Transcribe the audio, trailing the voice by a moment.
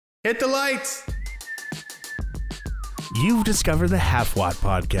Hit the lights. You've discovered the Half Watt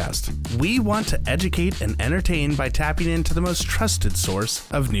Podcast. We want to educate and entertain by tapping into the most trusted source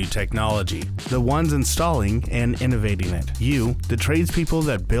of new technology, the ones installing and innovating it. You, the tradespeople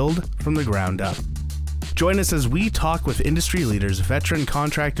that build from the ground up. Join us as we talk with industry leaders, veteran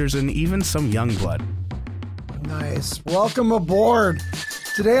contractors, and even some young blood. Nice. Welcome aboard.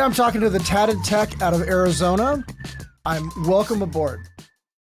 Today I'm talking to the Tatted Tech out of Arizona. Welcome aboard.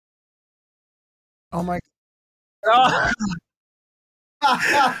 Oh my. That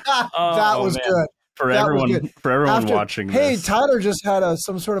was man. good. For That was everyone, good. for everyone watching Hey, this. Tyler just had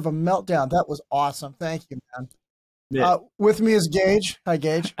some sort of a meltdown. That was awesome. Thank you, man. Yeah. With me is Gage. Hi,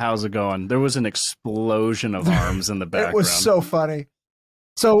 Gage. How's it going? There was an explosion of arms in the background. It was so funny.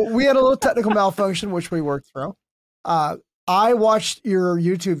 So we had a little technical malfunction, which we worked through. I watched your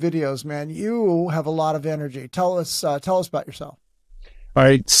YouTube videos, man. You have a lot of energy. Tell us about yourself. All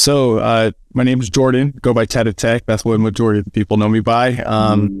right. So my name is Jordan. Go by Tatted Tech. That's what majority of the people know me by.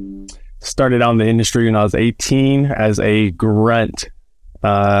 Started out in the industry when I was 18 as a grunt.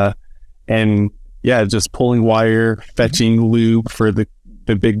 And yeah, just pulling wire, fetching lube for the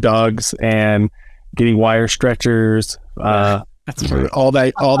big dogs and getting wire stretchers, That's right. all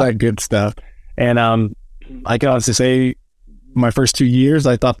that good stuff. And I can honestly say my first 2 years,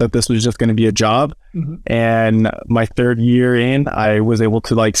 I thought that this was just going to be a job. Mm-hmm. And my third year in, I was able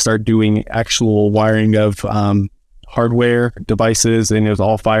to start doing actual wiring of hardware devices, and it was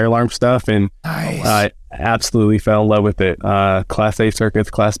all fire alarm stuff. And Nice. I absolutely fell in love with it. Class A circuits,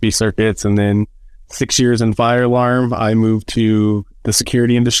 Class B circuits, and then 6 years in fire alarm, I moved to the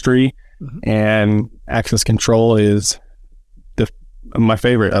security industry, and access control is my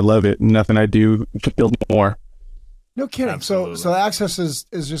favorite. I love it. Nothing I do to build more. No kidding. Absolutely. So access is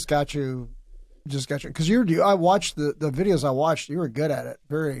just got you because I watched the videos I watched. You were good at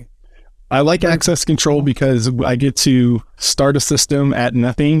it. I like access control because I get to start a system at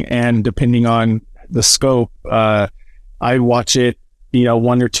nothing, and depending on the scope, I watch it,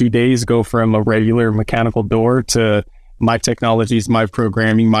 1 or 2 days go from a regular mechanical door to my technologies, my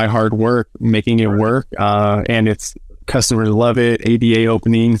programming, my hard work, making it work. And customers love it. ADA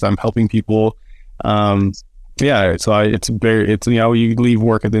openings, I'm helping people. Yeah, so you leave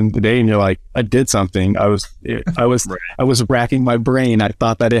work at the end of the day and you're like, I did something. I was racking my brain. I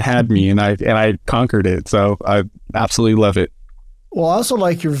thought that it had me, and I conquered it. So I absolutely love it. Well, I also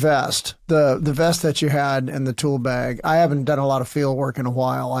like your vest, the vest that you had in the tool bag. I haven't done a lot of field work in a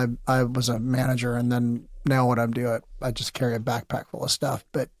while. I was a manager, and then now what I'm doing, I just carry a backpack full of stuff.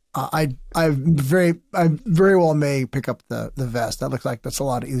 But I very well may pick up the vest. That looks like that's a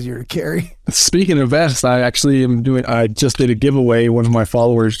lot easier to carry. Speaking of vests, I just did a giveaway. One of my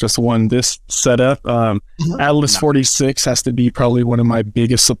followers just won this setup. Atlas 46 has to be probably one of my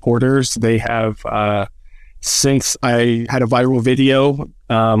biggest supporters. They have, since I had a viral video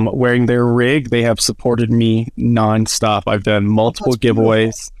wearing their rig, they have supported me nonstop. I've done multiple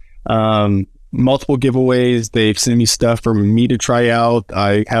giveaways. They've sent me stuff for me to try out.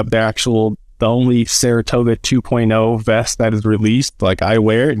 I have the only Saratoga 2.0 vest that is released. I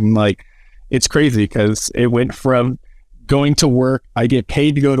wear it, and it's crazy because it went from going to work, I get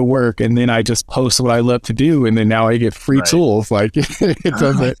paid to go to work, and then I just post what I love to do, and then now I get free tools. It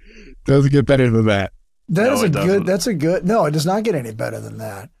doesn't get better than that. No, it does not get any better than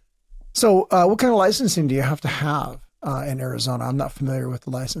that. So what kind of licensing do you have to have in Arizona? I'm not familiar with the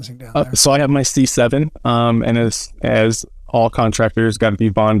licensing down there. So I have my C7, and as all contractors, got to be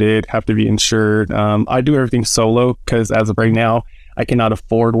bonded, have to be insured. I do everything solo because as of right now, I cannot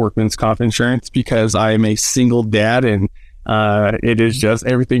afford workman's comp insurance because I am a single dad, and it is just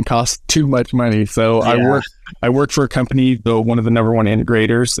everything costs too much money. So yeah. I work for a company, one of the number one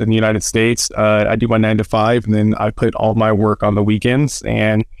integrators in the United States. I do my 9 to 5, and then I put all my work on the weekends,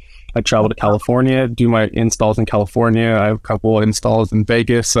 and I travel to California, do my installs in California. I have a couple of installs in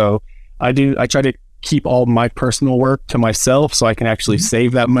Vegas. So I try to keep all my personal work to myself so I can actually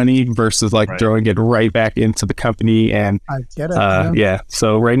save that money versus throwing it right back into the company. And I get it. Yeah.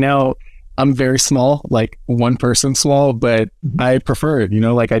 So right now I'm very small, one person small, but I prefer it.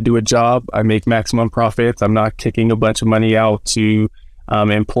 I do a job, I make maximum profits. I'm not kicking a bunch of money out to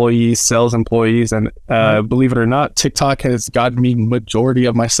sales employees, and believe it or not, TikTok has gotten me majority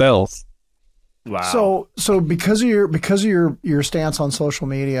of my sales. Wow. So because of your stance on social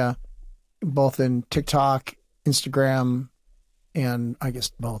media, both in TikTok, Instagram, and I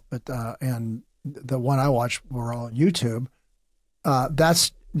guess both, but and the one I watch were all on YouTube.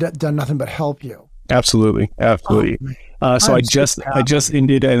 That's done nothing but help you. Absolutely. So I just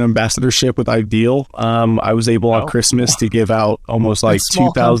ended an ambassadorship with Ideal. I was able on Christmas to give out almost like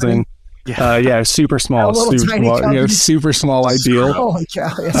 2,000. Super small, super small Ideal. Holy cow!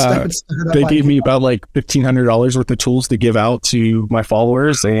 They gave me about like $1,500 worth of tools to give out to my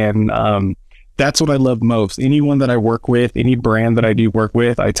followers, and that's what I love most. Anyone that I work with, any brand that I do work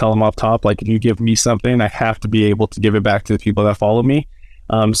with, I tell them off top, like, if you give me something, I have to be able to give it back to the people that follow me.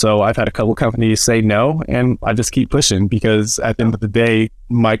 So I've had a couple companies say no, and I just keep pushing, because at the end of the day,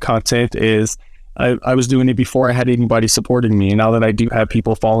 my content is, I was doing it before I had anybody supporting me. And now that I do have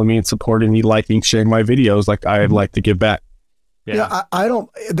people following me and supporting me, liking, sharing my videos, like, I'd like to give back.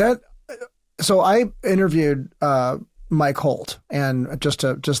 So I interviewed Mike Holt and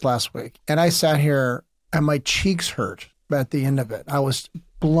just last week, and I sat here and my cheeks hurt at the end of it. I was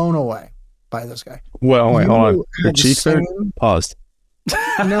blown away by this guy. Well, wait, hold on. Your cheeks hurt? Paused.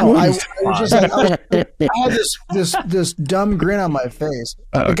 No, I was just like, I had this dumb grin on my face.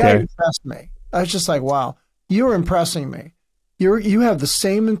 The guy impressed me. I was just like, wow, you're impressing me. You have the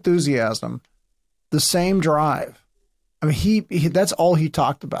same enthusiasm, the same drive. I mean, he that's all he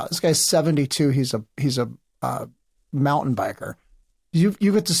talked about. This guy's 72. He's a mountain biker. You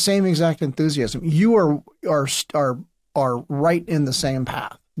get the same exact enthusiasm. You are right in the same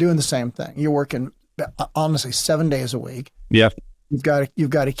path, doing the same thing. You're working honestly 7 days a week. Yeah. You've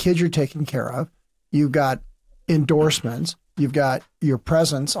got a kid you're taking care of. You've got endorsements. You've got your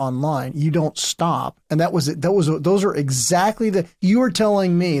presence online. You don't stop. And those are exactly you were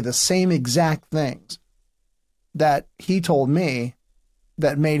telling me the same exact things that he told me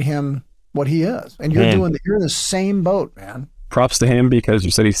that made him what he is. And you're in the same boat, man. Props to him, because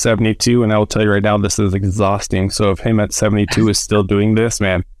you said he's 72, and I will tell you right now, this is exhausting. So if him at 72 is still doing this,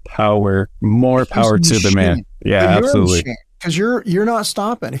 man, more power to the man. Yeah, absolutely. Because you're not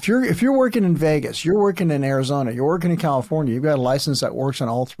stopping. If you're working in Vegas, you're working in Arizona, you're working in California, you've got a license that works in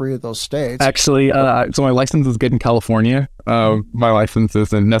all three of those states. Actually, so my license is good in California. My license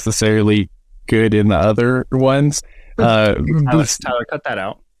isn't necessarily good in the other ones. Tyler, cut that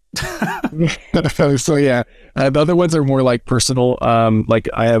out. So yeah, the other ones are more like personal. Like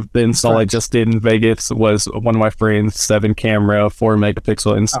I have the install I just did in Vegas was one of my friends, 7 camera, 4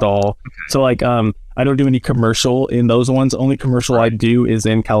 megapixel install. So like I don't do any commercial in those ones. Only commercial I do is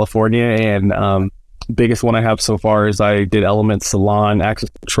in California, and biggest one I have so far is I did Element Salon, access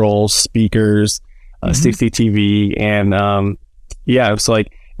control, speakers, CCTV, and so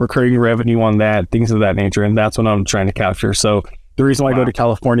like recurring revenue on that, things of that nature, and that's what I'm trying to capture. So the reason why I go to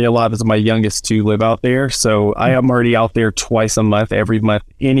California a lot is my youngest to live out there. So I am already out there twice a month, every month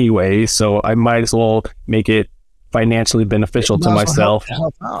anyway. So I might as well make it financially beneficial to myself.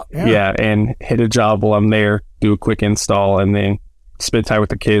 Help out. And hit a job while I'm there, do a quick install, and then spend time with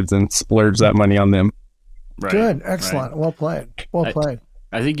the kids and splurge that money on them. Right. Good. Excellent. Right. Well played. Well played.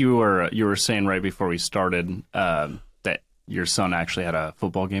 I think you were saying right before we started that your son actually had a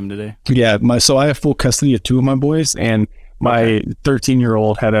football game today. Yeah. So I have full custody of 2 of my boys, and my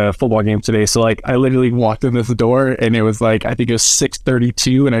 13-year-old had a football game today. So like I literally walked in this door and it was like, I think it was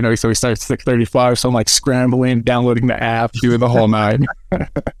 6:32, and I know he starts 6:35. So I'm like scrambling, downloading the app, doing the whole nine.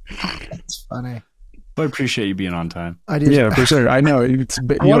 That's funny. I appreciate you being on time. I do. Yeah, for sure. I know. It's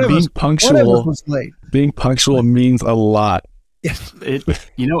being punctual. Being punctual means a lot.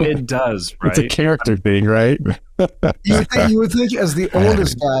 It does, right? It's a character thing, right? You would think as the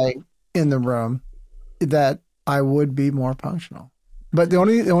oldest guy in the room that I would be more punctual. But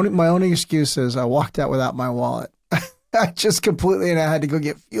my only excuse is I walked out without my wallet. I just completely, and I had to go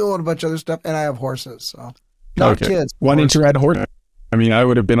get fuel and a bunch of other stuff, and I have horses, so not kids. Why didn't you ride a horse? I mean, I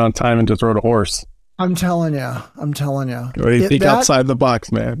would have been on time and just rode a horse. I'm telling you. What do you think outside the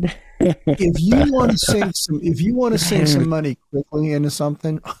box, man? If you want to sink some money quickly into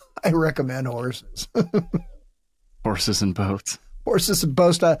something, I recommend horses. Horses and boats. Horses and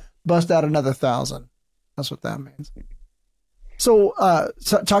boats. Bust out another 1,000. That's what that means. So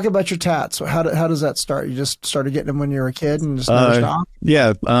talk about your tats. So how does that start? You just started getting them when you were a kid and just never stopped?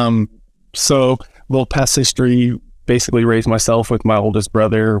 Yeah. So little past history, basically raised myself with my oldest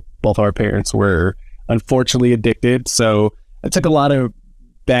brother. Both our parents were unfortunately addicted. So I took a lot of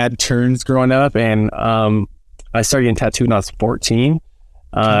bad turns growing up, and I started getting tattooed when I was 14.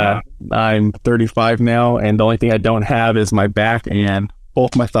 I'm 35 now, and the only thing I don't have is my back and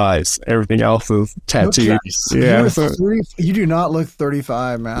both my thighs. Everything else is tattooed. Yeah, you do not look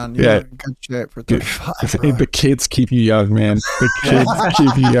 35, man. You're in good shape for 35. The kids keep you young, man. The kids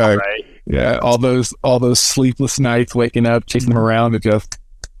keep you young. Right. Yeah, all those sleepless nights, waking up, chasing them around, it just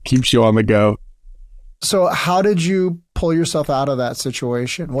keeps you on the go. So how did you pull yourself out of that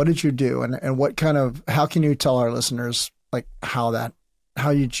situation? What did you do? And what kind of, how can you tell our listeners like how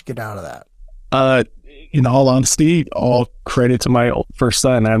you get out of that? In all honesty, all credit to my first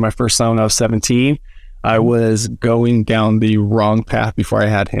son. I had my first son when I was 17. I was going down the wrong path before I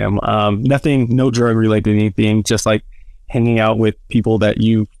had him. Nothing, no drug related anything, just like hanging out with people that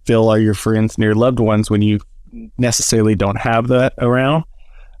you feel are your friends and your loved ones when you necessarily don't have that around.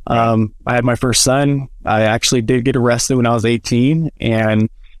 I had my first son. I actually did get arrested when I was 18, and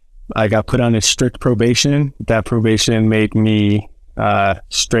I got put on a strict probation. That probation made me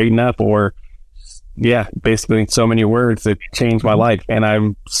straighten up, or basically in so many words, it changed my life. And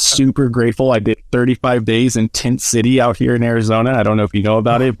I'm super grateful. I did 35 days in Tent City out here in Arizona. I don't know if you know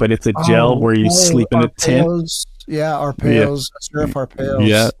about it, but it's a jail where you sleep in a tent. Arpeos, Sheriff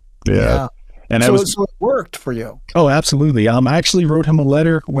Arpeos. Yeah. And so it worked for you. Oh, absolutely. I actually wrote him a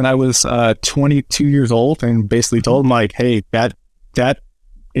letter when I was 22 years old and basically told him, like, hey, that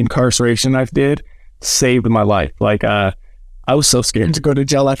incarceration I did saved my life. Like, I was so scared to go to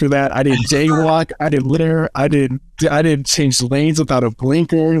jail after that. I didn't jaywalk. I didn't litter. I didn't change lanes without a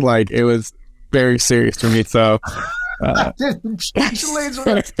blinker. Like, it was very serious for me. So, I didn't change lanes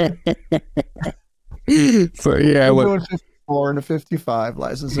without. So yeah, I went 54 and a 55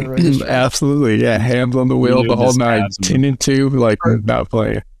 license and registration. Absolutely, yeah. Hands on the wheel the whole night, 10 and 2, like not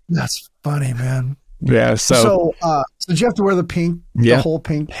playing. That's funny, man. Yeah. So did you have to wear the pink? Yeah, the whole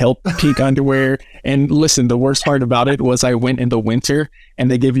pink. Pink underwear. And listen, the worst part about it was I went in the winter and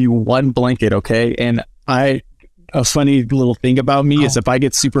they give you one blanket, okay? And a funny little thing about me is if I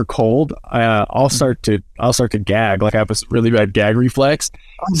get super cold, I'll start to gag. Like I have a really bad gag reflex.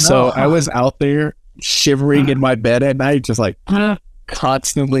 Oh, no. So I was out there shivering in my bed at night, just like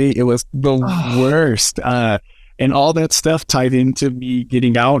constantly. It was the worst. And all that stuff tied into me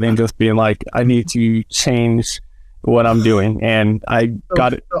getting out and just being like, I need to change what I'm doing. And I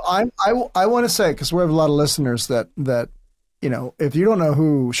got it. So I want to say, because we have a lot of listeners that you know, if you don't know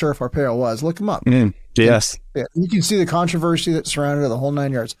who Sheriff Arpaio was, look him up. Yes. You can see the controversy that surrounded the whole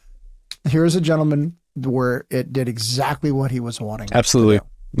 9 yards. Here's a gentleman where it did exactly what he was wanting. Absolutely.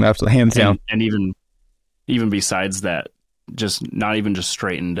 Absolutely. Hands down. And even besides that, just not even just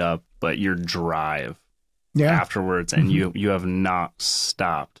straightened up, but your drive afterwards, and you have not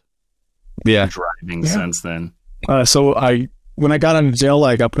stopped driving since then. So when I got out of jail,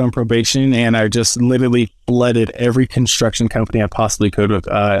 I got put on probation, and I just literally flooded every construction company I possibly could with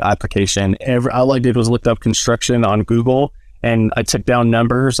application. All I did was look up construction on Google, and I took down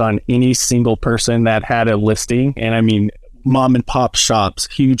numbers on any single person that had a listing. And I mean, mom and pop shops,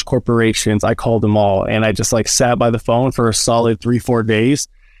 huge corporations, I called them all. And I just like sat by the phone for a solid 3-4 days.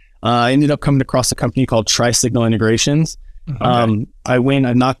 I ended up coming across a company called Tri-Signal Integrations. Okay. I went,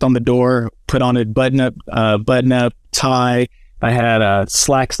 I knocked on the door, put on a button up tie. I had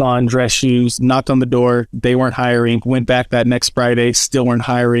slacks on, dress shoes, knocked on the door. They weren't hiring. Went back that next Friday, still weren't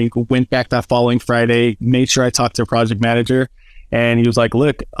hiring. Went back that following Friday, made sure I talked to a project manager. And he was like,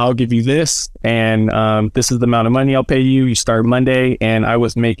 look, I'll give you this. And this is the amount of money I'll pay you. You start Monday. And I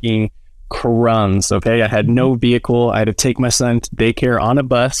was making crumbs, okay? I had no vehicle. I had to take my son to daycare on a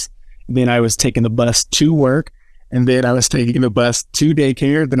bus. Then I was taking the bus to work. And then I was taking the bus to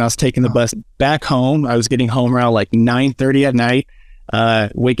daycare. Then I was taking the bus back home. I was getting home around like 9:30 at night,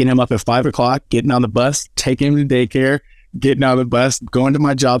 waking him up at 5 o'clock, getting on the bus, taking him to daycare, getting on the bus, going to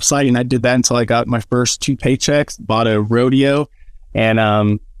my job site. And I did that until I got my first 2 paychecks, bought a rodeo, and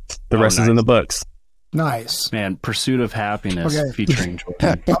the rest is in the books. Nice, man. Pursuit of Happiness featuring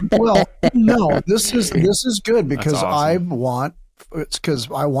Jordan. Well, no, this is good because awesome.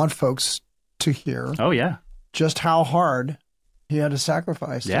 I want folks to hear. Oh yeah. Just how hard he had to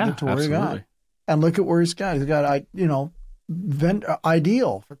sacrifice to get to where he got. And look at where he's got. He's got,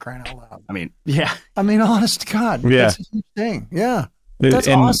 ideal, for crying out loud. I mean, yeah. I mean, honest to God. Yeah. That's a huge thing. Yeah. That's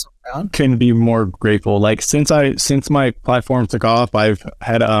awesome, man. Couldn't be more grateful. Like since my platform took off, I've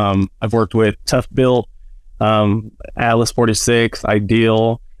worked with Tough Built, Atlas 46,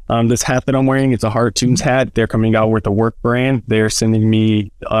 Ideal. This hat that I'm wearing, it's a Heart Tunes hat. They're coming out with a work brand. They're sending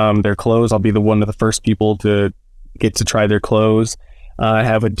me their clothes. I'll be one of the first people to get to try their clothes. I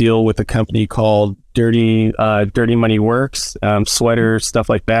have a deal with a company called Dirty Money Works, sweaters, stuff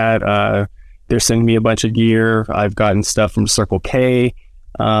like that. They're sending me a bunch of gear. I've gotten stuff from Circle K.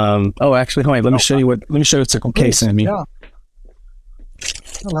 Actually, hold on. Let me show you what Circle K sent me. Yeah.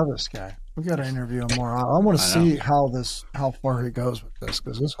 I love this guy. We got to interview him more. I want to see how far he goes with this,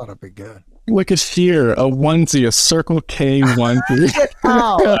 because this ought to be good. Look at here, a onesie, a Circle K onesie.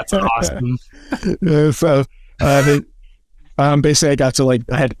 That's awesome. So Basically,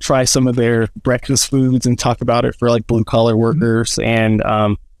 I had to try some of their breakfast foods and talk about it for like blue collar workers. And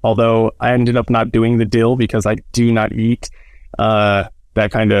although I ended up not doing the deal because I do not eat that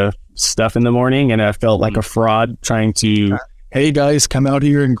kind of stuff in the morning, and I felt like a fraud trying to, hey guys, come out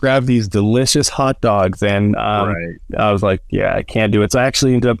here and grab these delicious hot dogs. And I was like, yeah, I can't do it. So I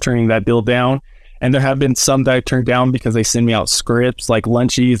actually ended up turning that deal down. And there have been some that I turned down because they send me out scripts, like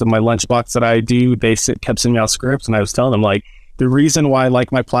lunchies and my lunchbox that I do. They kept sending me out scripts, and I was telling them like, the reason why I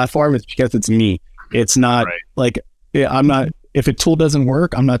like my platform is because it's me. It's not like, I'm not, if a tool doesn't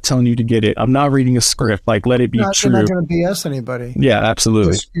work, I'm not telling you to get it. I'm not reading a script. Like, let it be true. You're not going to BS anybody. Yeah,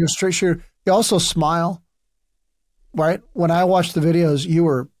 absolutely. You're straight shooter. You also smile, right? When I watched the videos, you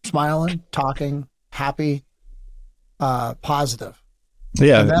were smiling, talking, happy, positive.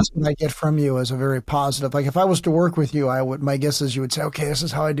 Yeah. And that's what I get from you, as a very positive. Like if I was to work with you, my guess is you would say, okay, this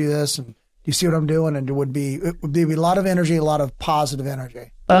is how I do this. And you see what I'm doing? And it would be a lot of energy, a lot of positive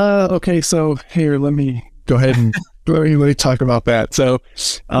energy. Okay. So here, let me go ahead and let me talk about that. So,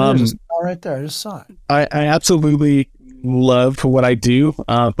 right there, I just saw it. I absolutely love what I do.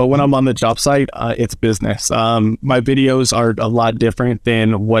 But when I'm on the job site, it's business. My videos are a lot different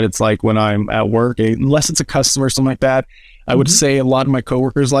than what it's like when I'm at work, unless it's a customer or something like that. I would say a lot of my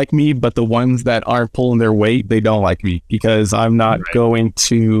coworkers like me, but the ones that aren't pulling their weight, they don't like me because I'm not going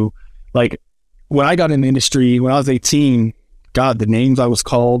to, like, when I got in the industry, when I was 18, God, the names I was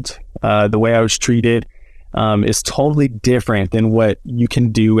called, the way I was treated, is totally different than what you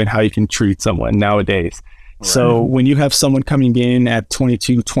can do and how you can treat someone nowadays. Right. So when you have someone coming in at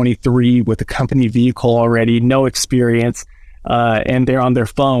 22, 23 with a company vehicle already, no experience, and they're on their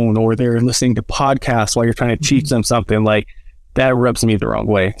phone or they're listening to podcasts while you're trying to teach them something, like that rubs me the wrong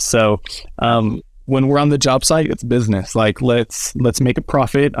way. So when we're on the job site, it's business. Like let's make a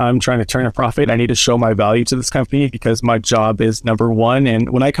profit. I'm trying to turn a profit. I need to show my value to this company because my job is number one.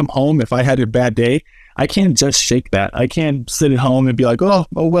 And when I come home, if I had a bad day, I can't just shake that. I can't sit at home and be like, oh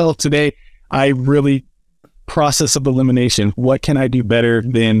well, today I really process of elimination. What can I do better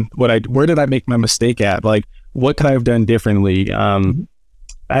than where did I make my mistake at? Like, what could I have done differently?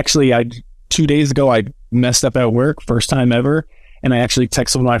 Actually, 2 days ago, I messed up at work, first time ever. And I actually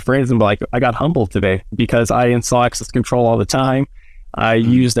texted one of my friends and be like, I got humbled today because I install access control all the time. I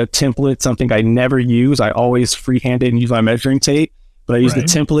used a template, something I never use. I always freehand it and use my measuring tape, but I used the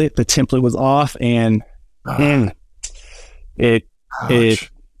template. The template was off, and it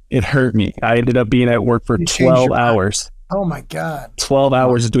hurt me. I ended up being at work for 12 hours. Oh my God. 12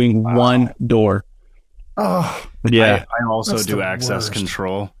 hours doing one door. Oh, yeah. I also do access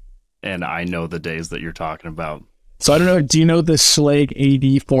control, and I know the days that you're talking about. So I don't know. Do you know the Schlage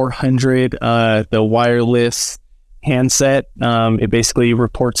AD400, the wireless handset? It basically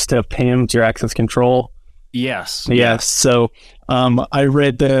reports to PIM, to your access control. Yes. So I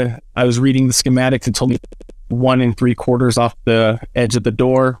was reading the schematics. It told me 1 3/4 off the edge of the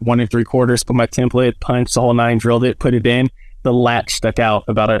door, 1 3/4, put my template, punched the whole 9, drilled it, put it in. The latch stuck out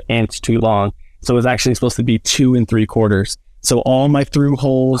about 1 inch too long. So it was actually supposed to be 2 3/4. So all my through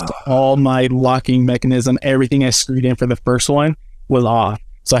holes, all my locking mechanism, everything I screwed in for the first one was off.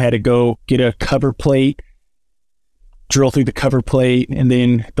 So I had to go get a cover plate, drill through the cover plate, and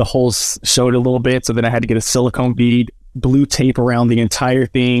then the holes showed a little bit. So then I had to get a silicone bead, blue tape around the entire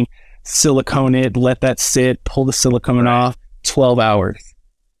thing, silicone it, let that sit, pull the silicone off. 12 hours.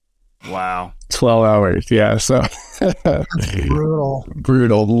 Wow. 12 hours. Yeah. So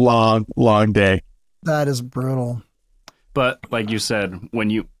brutal, long day. That is brutal. But like you said, when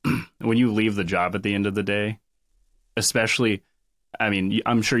you leave the job at the end of the day, especially, I mean,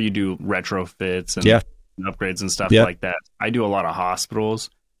 I'm sure you do retrofits and upgrades and stuff like that. I do a lot of hospitals,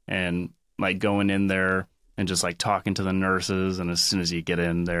 and like going in there and just like talking to the nurses. And as soon as you get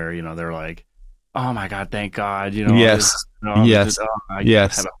in there, you know, they're like, oh my God, thank God. You know,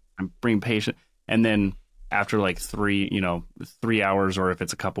 I'm bringing patient. And then after like 3 hours, or if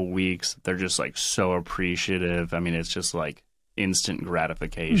it's a couple weeks, they're just like so appreciative. I mean, it's just like instant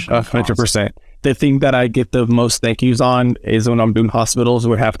gratification. 100%. The thing that I get the most thank yous on is when I'm doing hospitals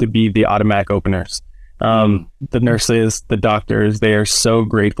would have to be the automatic openers. The nurses, the doctors, they are so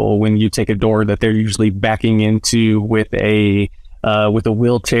grateful when you take a door that they're usually backing into with a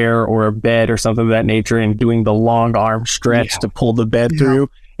wheelchair or a bed or something of that nature, and doing the long arm stretch to pull the bed through.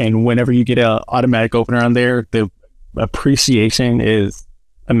 And whenever you get an automatic opener on there, the appreciation is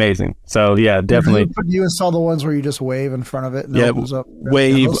amazing. So yeah, definitely. You install the ones where you just wave in front of it and it opens up?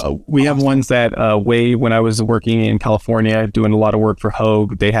 Wave. We have ones that wave. When I was working in California doing a lot of work for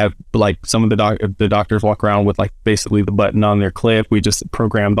Hogue, they have like some of the doctors walk around with like basically the button on their clip. We just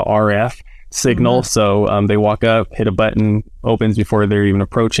program the RF signal. So they walk up, hit a button, opens before they're even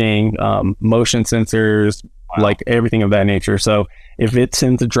approaching, motion sensors, like everything of that nature. So if it's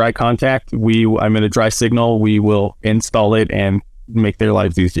into dry contact, I'm in a dry signal, we will install it and make their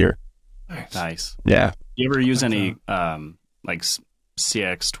lives easier. Nice. Yeah. You ever use any like CX12,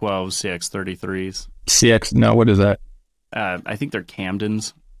 CX33s? No, what is that? I think they're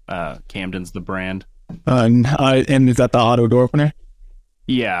Camden's. Camden's the brand. And is that the auto door opener?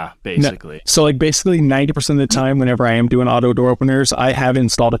 Yeah, basically. No, so like basically 90% of the time whenever I am doing auto door openers, I have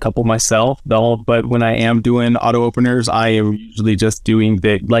installed a couple myself though, but when I am doing auto openers, I am usually just doing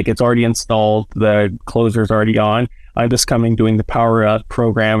like it's already installed, the closer's already on. I'm just doing the power up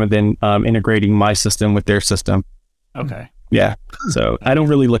program and then integrating my system with their system. Okay. Yeah. So I don't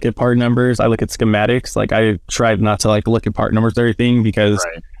really look at part numbers. I look at schematics. Like I try not to like look at part numbers or anything because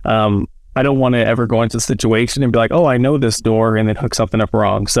I don't want to ever go into a situation and be like, oh, I know this door and then hook something up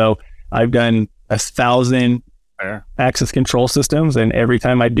wrong. So I've done 1,000 access control systems, and every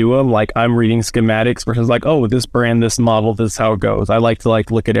time I do them, like I'm reading schematics versus like, oh, this brand, this model, this is how it goes. I like to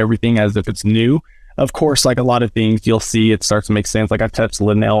like look at everything as if it's new. Of course, like a lot of things you'll see, it starts to make sense. Like I've touched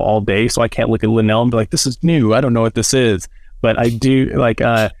Linnell all day, so I can't look at Linnell and be like, this is new. I don't know what this is. But I do like,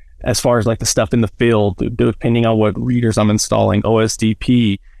 as far as like the stuff in the field, depending on what readers I'm installing,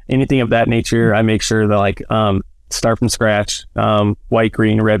 OSDP, anything of that nature, I make sure that like start from scratch, white,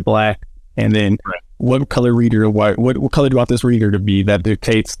 green, red, black, and then what color reader, what color do you want this reader to be that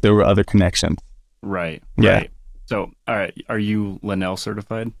dictates the other connections. Right. Yeah. Right. So, all right, are you Linnell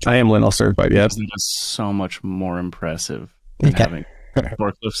certified? I am Linnell certified, yes. That's so much more impressive than having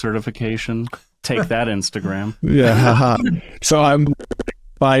forklift certification. Take that, Instagram. Yeah. So I'm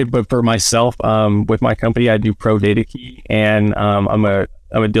certified, but for myself, with my company, I do Pro Data Key, and I'm a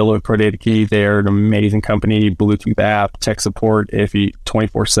dealer with Pro Data Key. They're an amazing company, Bluetooth app, tech support, if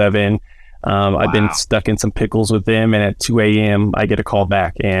 24/7. I've been stuck in some pickles with them, and at 2 a.m. I get a call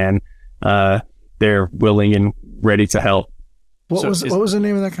back, and they're willing and ready to help. What was the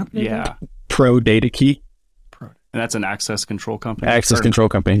name of that company? Yeah, Pro Data Key. And that's an access control company. Control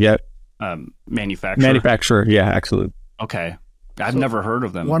company. Yeah. Manufacturer. Yeah, absolutely. Okay, I've never heard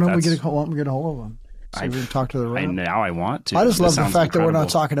of them. Why don't we get a hold of them? So we can talk to the rep. Now I want to. I just love the fact that we're not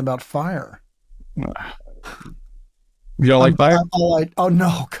talking about fire. You don't like fire? Oh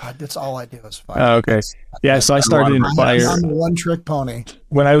no, God, that's all I do is fire. Oh, okay. Yeah, so I started in fire. I'm a one-trick pony.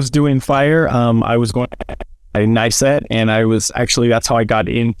 When I was doing fire, I was going a NICET, and that's how I got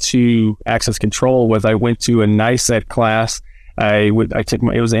into access control. Was I went to a NICET class. It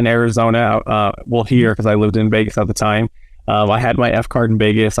was in Arizona. Here because I lived in Vegas at the time. I had my F card in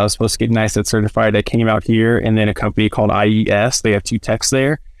Vegas. I was supposed to get NICET certified. I came out here, and then a company called IES. They have 2 techs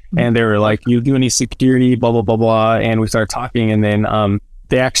there. And they were like, you do any security, blah, blah, blah, blah. And we started talking. And then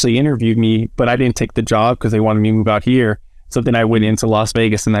they actually interviewed me, but I didn't take the job because they wanted me to move out here. So then I went into Las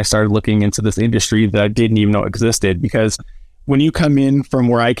Vegas and I started looking into this industry that I didn't even know existed. Because when you come in from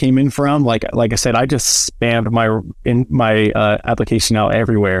where I came in from, like I said, I just spammed my application out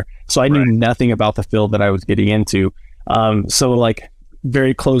everywhere. So I knew nothing about the field that I was getting into. So like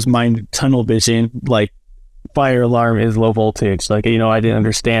very closed-minded, tunnel vision, like fire alarm is low voltage. Like, I didn't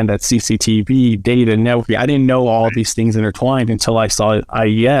understand that CCTV, data, networking. I didn't know all of these things intertwined until I saw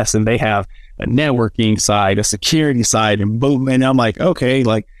IES, and they have a networking side, a security side, and boom. And I'm like, okay,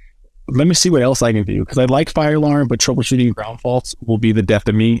 like, let me see what else I can do. Because I like fire alarm, but troubleshooting ground faults will be the death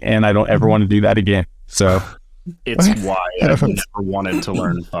of me, and I don't ever want to do that again. So it's why I've never wanted to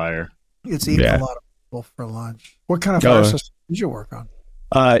learn fire. It's eating a lot of people for lunch. What kind of fire system did you work on?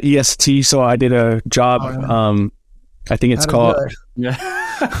 EST. So I did a job. I think it's called.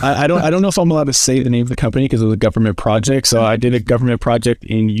 I don't know if I'm allowed to say the name of the company because it was a government project. So I did a government project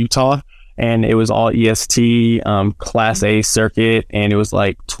in Utah, and it was all EST, Class A circuit, and it was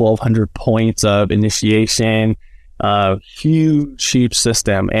like 1,200 points of initiation. Huge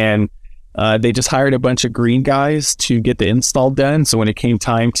system, and they just hired a bunch of green guys to get the install done. So when it came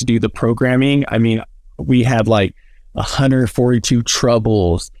time to do the programming, I mean, we had like 142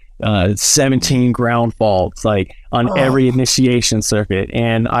 troubles, 17 ground faults, like on every initiation circuit.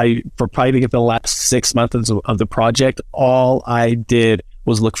 And for probably the last 6 months of the project, all I did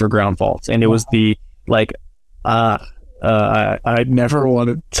was look for ground faults. And it was I never want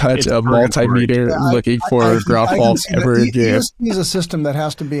to touch a multimeter looking for ground faults ever again. ESP is a system that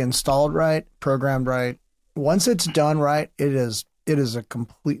has to be installed right, programmed right. Once it's done right, it is a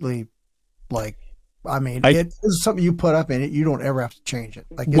completely it is something you put up in it. You don't ever have to change it.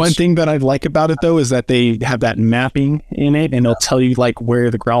 One thing that I like about it though is that they have that mapping in it, and they'll tell you like where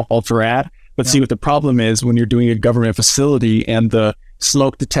the ground faults are at. But see, what the problem is when you're doing a government facility and the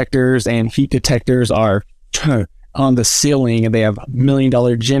smoke detectors and heat detectors are on the ceiling, and they have $1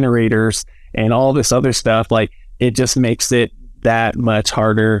 million generators and all this other stuff. Like, it just makes it that much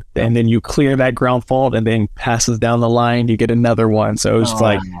harder. And then you clear that ground fault and then passes down the line, you get another one. So it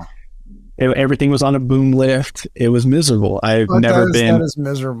was everything was on a boom lift. It was miserable. That is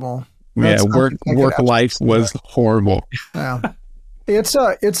miserable. Work life was horrible. Yeah. It's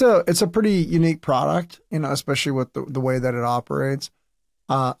a pretty unique product, especially with the way that it operates.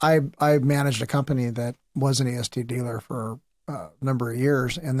 I managed a company that was an EST dealer for a number of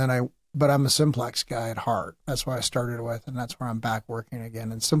years, but I'm a Simplex guy at heart. That's what I started with, and that's where I'm back working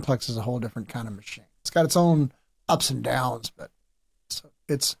again. And Simplex is a whole different kind of machine. It's got its own ups and downs, but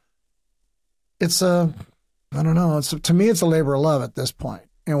it's I don't know. To me, it's a labor of love at this point.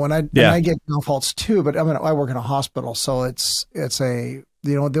 And when I get ground faults too, but I work in a hospital, so it's the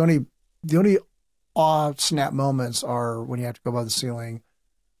only snap moments are when you have to go above the ceiling.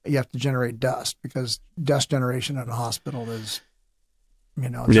 You have to generate dust, because dust generation in a hospital is,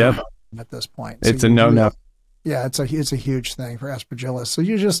 at this point. It's a no-no. Yeah, it's a huge thing for Aspergillus. So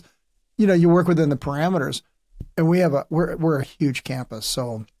you just, you work within the parameters, and we're a huge campus.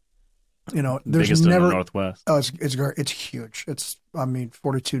 So, there's biggest never in the Northwest. Oh, it's huge.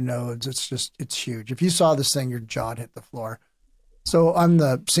 42 nodes. It's huge. If you saw this thing, your jaw'd hit the floor. So I'm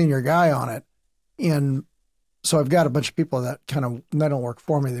the senior guy on it, and so I've got a bunch of people that they don't work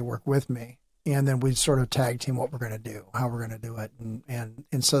for me, they work with me. And then we sort of tag team what we're going to do, how we're going to do it.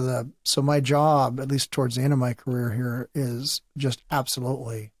 And so my job, at least towards the end of my career here, is just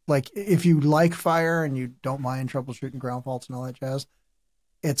absolutely, like, if you like fire and you don't mind troubleshooting ground faults and all that jazz,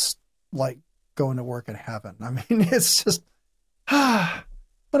 it's like going to work in heaven. I mean, it's just, what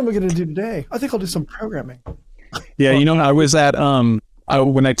am I going to do today? I think I'll do some programming. Yeah. I was at,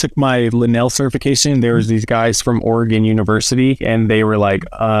 when I took my Linnell certification, there was these guys from Oregon University, and they were like,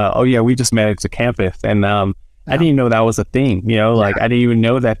 oh yeah, we just managed a campus. And I didn't even know that was a thing, I didn't even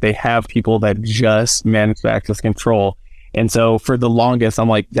know that they have people that just manage the access control. And so for the longest, I'm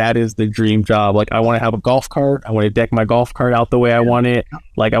like, that is the dream job. Like, I want to have a golf cart. I want to deck my golf cart out the way I want it.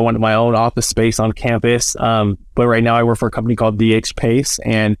 Like, I wanted my own office space on campus. But right now I work for a company called DH Pace,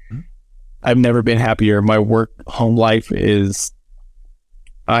 and I've never been happier. My work home life is,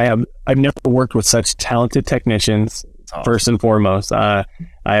 I've never worked with such talented technicians. Awesome. First and foremost, I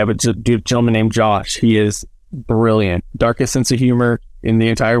have a gentleman named Josh. He is brilliant, darkest sense of humor in the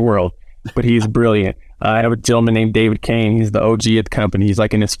entire world, but he's brilliant. I have a gentleman named David Kane. He's the OG at the company. He's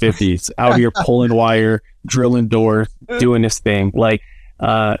like in his 50s, out here pulling wire, drilling doors, doing this thing. Like,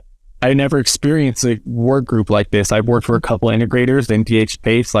 I never experienced a work group like this. I've worked for a couple of integrators in DH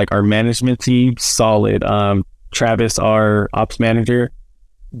Pace, like our management team, solid. Travis, our ops manager,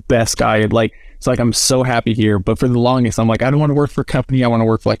 best guy. Like, it's like, I'm so happy here. But for the longest, I'm like, I don't want to work for a company. I want to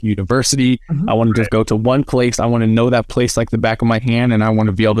work for like a university. I want to just go to one place. I want to know that place like the back of my hand, and I want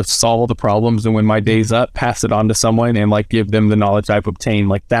to be able to solve all the problems. And when my day's up, pass it on to someone and like give them the knowledge I've obtained.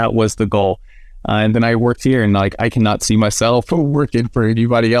 Like, that was the goal. And then I worked here, and like, I cannot see myself working for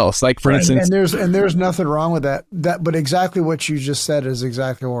anybody else. Like, for instance, and there's nothing wrong with that. But exactly what you just said is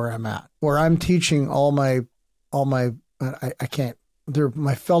exactly where I'm at. Where I'm teaching all my they're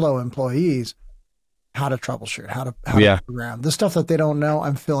my fellow employees how to troubleshoot, how to program. The stuff that they don't know,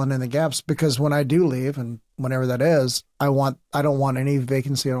 I'm filling in the gaps, because when I do leave, and whenever that is, I don't want any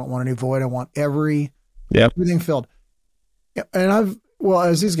vacancy. I don't want any void. I want everything filled. And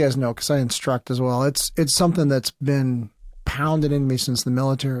as these guys know, because I instruct as well, it's something that's been pounded in me since the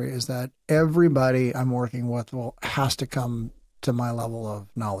military, is that everybody I'm working with has to come to my level of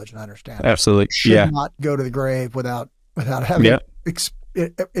knowledge and understanding. Absolutely. Should not go to the grave without having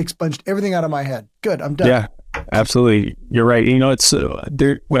expunged everything out of my head. Good, I'm done. Yeah, absolutely. You're right. It's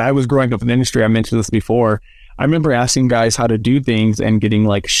when I was growing up in the industry, I mentioned this before, I remember asking guys how to do things and getting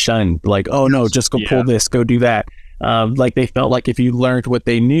like shunned, like, oh no, just go pull this, go do that. Like, they felt like if you learned what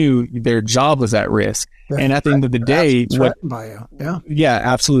they knew, their job was at risk. And at the end of the day,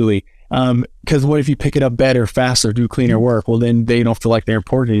 absolutely. Because what if you pick it up better, faster, do cleaner work? Well, then they don't feel like they're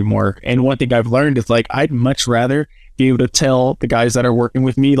important anymore. And one thing I've learned is, like, I'd much rather be able to tell the guys that are working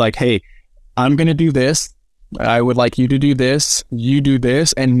with me, like, hey, I'm going to do this. I would like you to do this. You do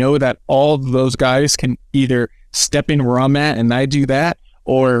this, and know that all of those guys can either step in where I'm at and I do that,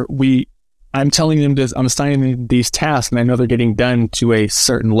 or I'm telling them this, I'm assigning them these tasks, and I know they're getting done to a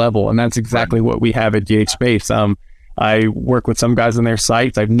certain level. And that's exactly what we have at DH Space. I work with some guys on their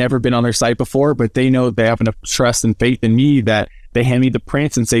sites. I've never been on their site before, but they know they have enough trust and faith in me that they hand me the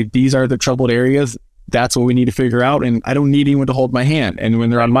prints and say, these are the troubled areas. That's what we need to figure out. And I don't need anyone to hold my hand. And when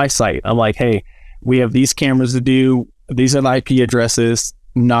they're on my site, I'm like, hey, we have these cameras to do. these are the IP addresses,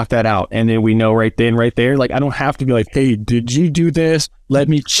 knock that out. And then we know right then, right there, like I don't have to be like, hey, did you do this? Let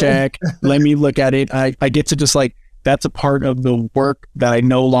me check. Let me look at it. I get to just like, that's a part of the work that I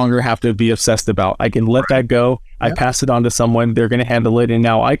no longer have to be obsessed about. I can let that go. I pass it on to someone. They're going to handle it. And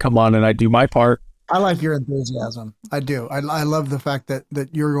now I come on and I do my part. I like your enthusiasm. I do. I love the fact that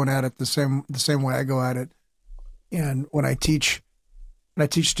you're going at it the same way I go at it. And when I teach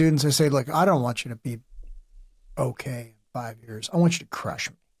students, I say, look, I don't want you to be okay in 5 years. I want you to crush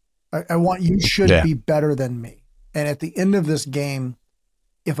me. I want you should be better than me. And at the end of this game,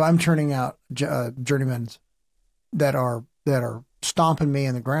 if I'm turning out journeymen that are stomping me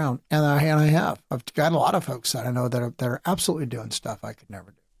in the ground, and I've got a lot of folks that I know that are absolutely doing stuff I could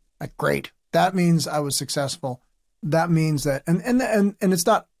never do. Like, great. That means I was successful. That means that, and it's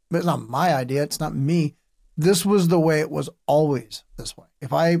not my idea. It's not me. This was the way it was always this way.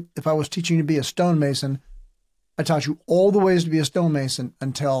 If I was teaching you to be a stonemason, I taught you all the ways to be a stonemason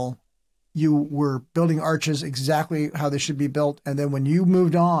until you were building arches exactly how they should be built. And then when you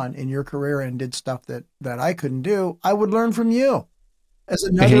moved on in your career and did stuff that I couldn't do, I would learn from you as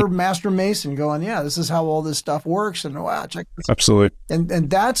another master mason going, yeah, this is how all this stuff works. And wow, check this. Absolutely. And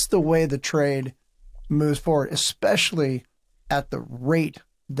that's the way the trade moves forward, especially at the rate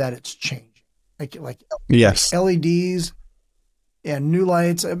that it's changing. Like yes, LEDs and new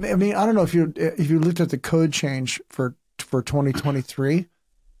lights. I mean, I don't know if you looked at the code change for 2023.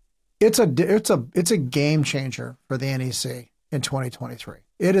 It's a game changer for the NEC in 2023.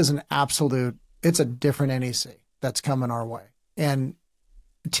 It is it's a different NEC that's coming our way. And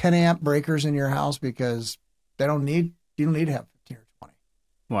 10 amp breakers in your house because you don't need to have 15 or 20.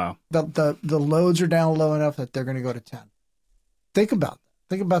 Wow. The loads are down low enough that they're going to go to 10. Think about that.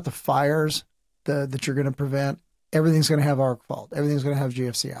 Think about the fires that you're going to prevent. Everything's going to have arc fault. Everything's going to have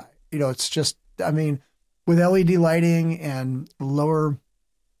GFCI. It's just, I mean, with LED lighting and lower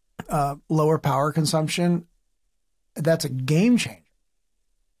power consumption, that's a game changer.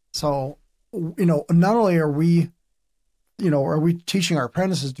 So, not only are we teaching our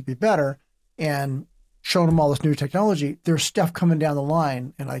apprentices to be better and showing them all this new technology, there's stuff coming down the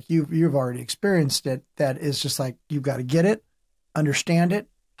line. And like you've already experienced it, that is just like, you've got to get it, understand it.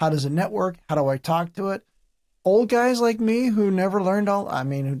 How does it network? How do I talk to it? Old guys like me who never learned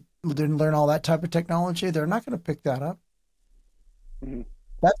who didn't learn all that type of technology, they're not going to pick that up.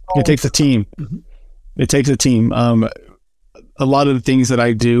 It takes a team. Mm-hmm. It takes a team. A lot of the things that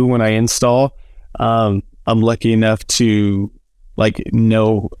I do when I install, I'm lucky enough to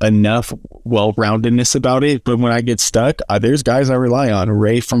know enough well-roundedness about it. But when I get stuck, there's guys I rely on.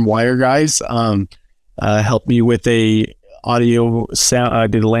 Ray from Wire Guys helped me with a audio sound. I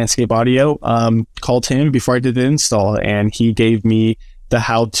did a landscape audio. Called him before I did the install, and he gave me the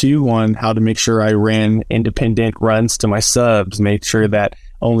how-to on how to make sure I ran independent runs to my subs, make sure that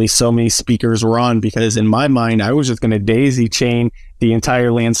only so many speakers were on, because in my mind, I was just going to daisy chain the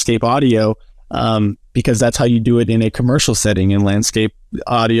entire landscape audio, because that's how you do it in a commercial setting, and landscape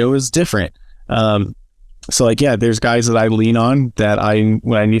audio is different. So there's guys that I lean on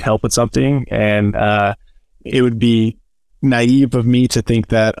when I need help with something, and it would be naive of me to think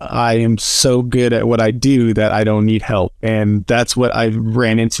that I am so good at what I do that I don't need help. And that's what I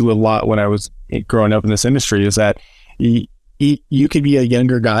ran into a lot when I was growing up in this industry, is that you could be a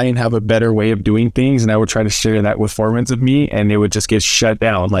younger guy and have a better way of doing things, and I would try to share that with foremans of me, and it would just get shut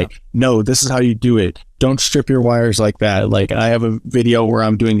down. Like, no, this is how you do it. Don't strip your wires like that. Like, I have a video where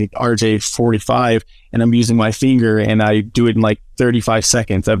I'm doing the RJ45 and I'm using my finger, and I do it in like 35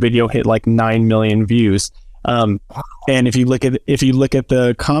 seconds. That video hit like 9 million views. And if you look at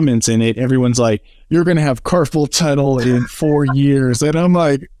the comments in it, everyone's like, "You're going to have carpal tunnel in 4 years." And I'm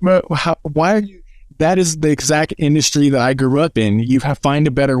like, why are you? That is the exact industry that I grew up in. You have find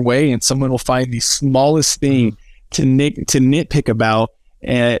a better way, and someone will find the smallest thing to nitpick about,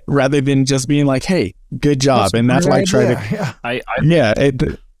 rather than just being like, "Hey, good job." And that's why I try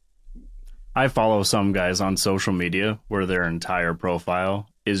to. I follow some guys on social media where their entire profile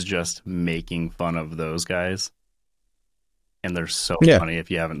is just making fun of those guys, and they're so funny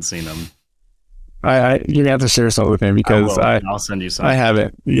if you haven't seen them. You're gonna have to share something with him, because I'll send you some. I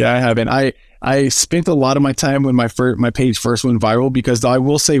haven't. Yeah, I haven't. I spent a lot of my time when my page first went viral, because I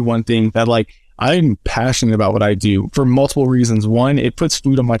will say one thing, that I'm passionate about what I do for multiple reasons. One, it puts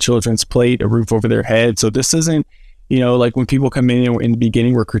food on my children's plate, a roof over their head. So this isn't, when people come in the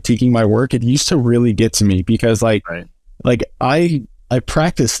beginning were critiquing my work, it used to really get to me, because I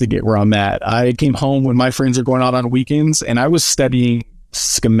practiced to get where I'm at. I came home when my friends are going out on weekends, and I was studying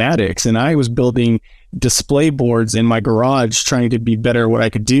schematics, and I was building display boards in my garage trying to be better at what I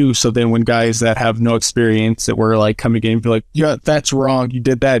could do. So then when guys that have no experience that were like coming in and be like, yeah, that's wrong, you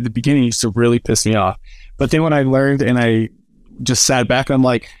did that at the beginning, used to really piss me off. But then when I learned and I just sat back, I'm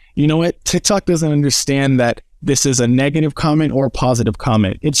like, you know what? TikTok doesn't understand that this is a negative comment or a positive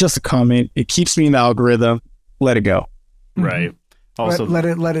comment. It's just a comment. It keeps me in the algorithm. Let it go. Right. Also, let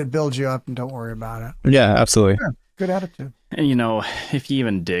it build you up and don't worry about it. Yeah, absolutely. Yeah, good attitude. And if you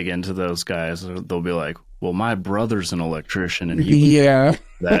even dig into those guys, they'll be like, well, my brother's an electrician and he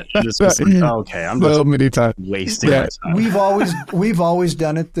that just was like, okay, I'm just many times wasting my time. We've always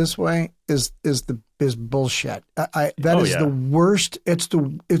done it this way is bullshit. That is the worst. It's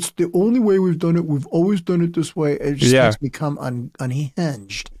the only way we've done it. We've always done it this way. It just has become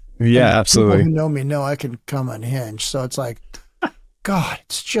unhinged. Yeah, and absolutely. People who know me know I can come unhinged. So it's like, God,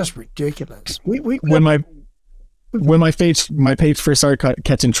 it's just ridiculous. When my page first started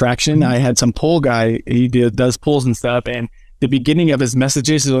catching traction, I had some poll guy. He does polls and stuff, and the beginning of his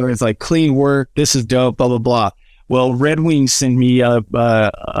messages is like, "Clean work. This is dope." Blah blah blah. Well, Red Wing sent me a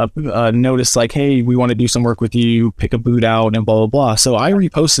notice like, "Hey, we want to do some work with you. Pick a boot out and blah blah blah." So I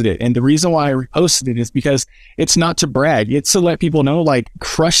reposted it, and the reason why I reposted it is because it's not to brag. It's to let people know, like,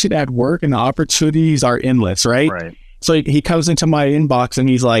 crush it at work, and the opportunities are endless, right? Right. So he comes into my inbox and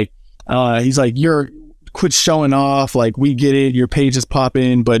he's like, "You're quit showing off. Like, we get it. Your page is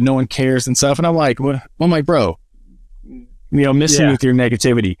popping, but no one cares and stuff." And I'm like, well, I'm like, bro, missing with your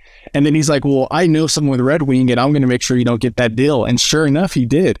negativity. And then he's like, well, I know someone with Red Wing and I'm going to make sure you don't get that deal. And sure enough, he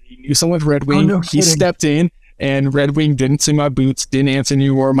did. He knew someone with Red Wing. He stepped in and Red Wing didn't see my boots, didn't answer any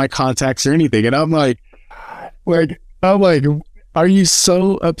or my contacts or anything. And I'm like, are you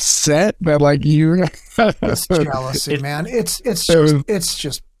so upset that like you? It's jealousy, man. It's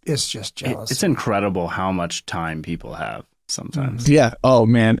just jealousy. It's incredible how much time people have sometimes. Yeah. Oh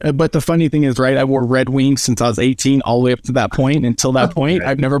man. But the funny thing is, right, I wore Red Wings since I was 18 all the way up to that point. Until that point,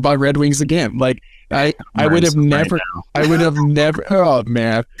 I've never bought Red Wings again. Like I would have never, oh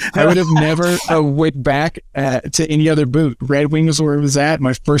man, I would have never went back to any other boot. Red Wings where it was at.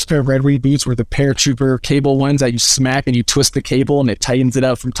 My first pair of Red Wing boots were the Paratrooper cable ones that you smack and you twist the cable and it tightens it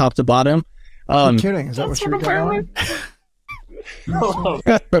up from top to bottom. You're kidding. Is that what you're doing?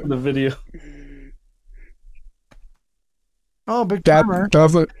 The video. Oh, big timer.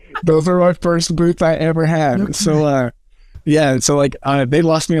 Those are my first boots I ever had. Okay. So they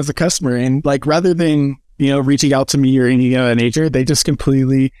lost me as a customer, and like rather than reaching out to me or any nature, they just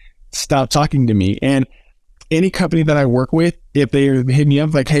completely stopped talking to me. And any company that I work with, if they hit me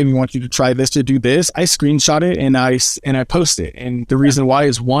up like, hey, we want you to try this, to do this, I screenshot it and I post it. And the reason why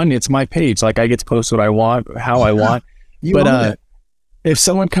is, one, it's my page. Like I get to post what I want, how I want. But if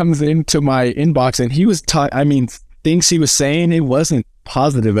someone comes into my inbox and he was things he was saying, it wasn't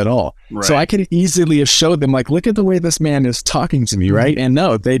positive at all. Right. So I could easily have showed them like, look at the way this man is talking to me, right? And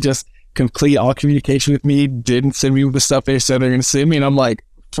no, they just complete all communication with me, didn't send me the stuff they said they're going to send me. And I'm like,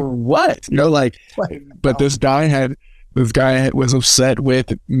 for what? But this guy was upset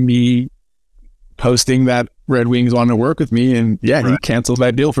with me posting that Red Wings wanted to work with me, and he canceled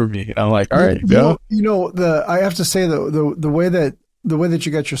that deal for me. And I'm like, all right, I have to say the way that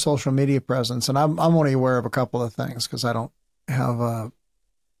you got your social media presence, and I'm only aware of a couple of things because I don't have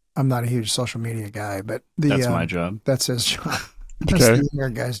I'm not a huge social media guy, but that's my job. That's his job. That's the younger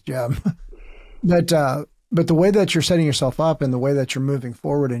guy's job. But the way that you're setting yourself up and the way that you're moving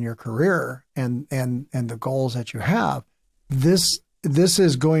forward in your career and the goals that you have, this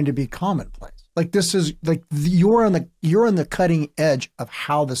is going to be commonplace. Like this is like you're on the cutting edge of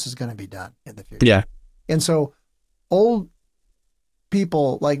how this is going to be done in the future. Yeah. And so old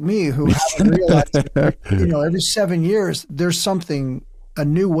people like me who haven't realized that, every 7 years there's a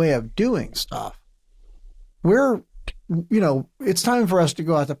new way of doing stuff. It's time for us to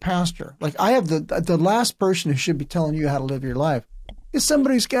go out to pasture. Like I have the last person who should be telling you how to live your life is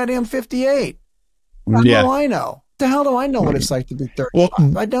somebody's goddamn 58. How do I know? The hell do I know what it's like to be 35? Well,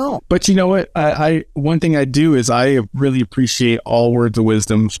 I don't. But you know what? I one thing I do is I really appreciate all words of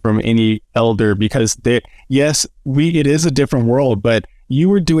wisdom from any elder because it is a different world, but you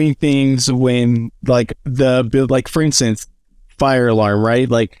were doing things when like for instance, fire alarm, right?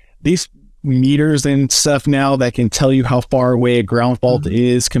 Like these meters and stuff now that can tell you how far away a ground fault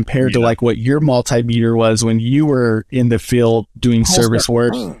is compared to like what your multimeter was when you were in the field doing service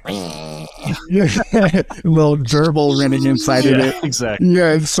work. Little gerbil running inside of it. Exactly.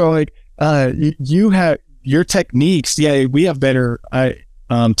 Yeah. So like, you have your techniques. Yeah. We have better,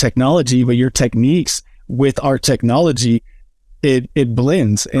 technology, but your techniques with our technology, it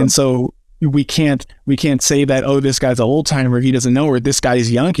blends. And so we can't say that, oh, this guy's an old timer, he doesn't know, or this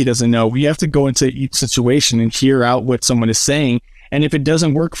guy's young, he doesn't know. We have to go into each situation and hear out what someone is saying. And if it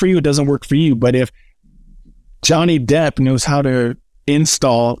doesn't work for you, it doesn't work for you. But if Johnny Depp knows how to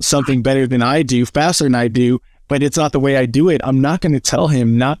install something better than I do, faster than I do, but it's not the way I do it, I'm not going to tell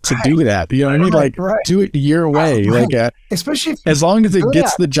him not to do that. You know what I mean? Like, do it your way. Like, especially as long as it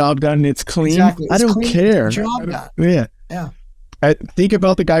gets the job done and it's clean, I don't care. Job done. Yeah. Think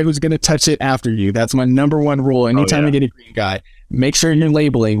about the guy who's going to touch it after you. That's my number one rule. Anytime you get a green guy, make sure you're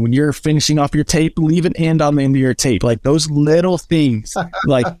labeling. When you're finishing off your tape, leave an end on the end of your tape. Like, those little things,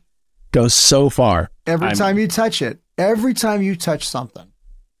 like, go so far. Every time you touch something,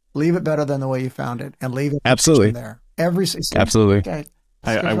 leave it better than the way you found it, and leave it absolutely there. Absolutely. Okay.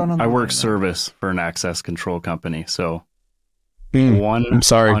 I work service for an access control company, so 100%. I'm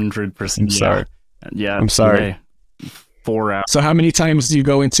sorry. Yeah, I'm sorry. 4 hours. So how many times do you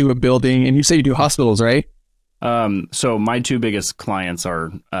go into a building? And you say you do hospitals, right? So my two biggest clients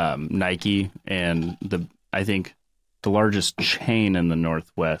are Nike and I think the largest chain in the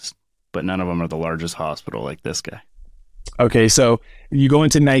Northwest, but none of them are the largest hospital like this guy. Okay, so you go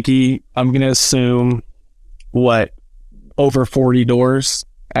into Nike, I'm going to assume, over 40 doors,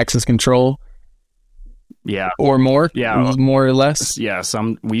 access control? Yeah. Or more? Yeah. More or less? Yeah,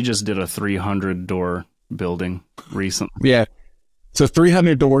 we just did a 300 door building recently. Yeah. So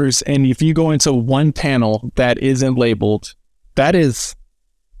 300 doors, and if you go into one panel that isn't labeled, that's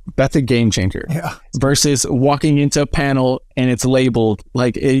a game changer. Yeah. Versus walking into a panel and it's labeled.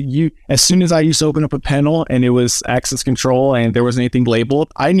 Like, as soon as I used to open up a panel and it was access control and there wasn't anything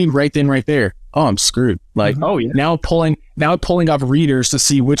labeled, I knew right then, right there, oh, I'm screwed. Like, now pulling off readers to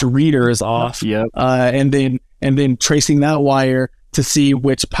see which reader is off. Yep. And then tracing that wire to see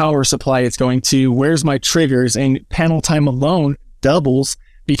which power supply it's going to. Where's my triggers? And panel time alone doubles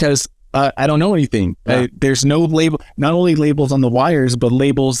because I don't know anything. Yeah. There's no label, not only labels on the wires, but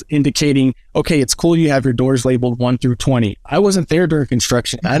labels indicating, okay, it's cool you have your doors labeled 1 through 20. I wasn't there during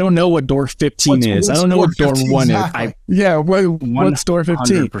construction. I don't know what door 15 is. I don't know what door 1 exactly. is. What's door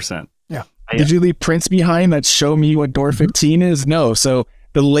 15? 100%. Yeah. Did you leave prints behind that show me what door 15 is? No. So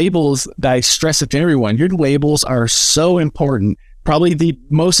the labels that I stress it to everyone, your labels are so important. Probably the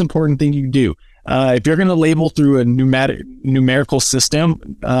most important thing you do. If you're going to label through a numerical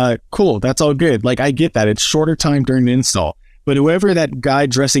system, cool, that's all good. Like, I get that. It's shorter time during the install. But whoever that guy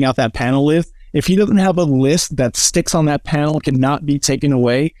dressing out that panel is, if he doesn't have a list that sticks on that panel, cannot be taken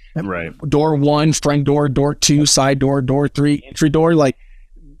away. Right. Door 1, front door, door 2, side door, door 3, entry door, like,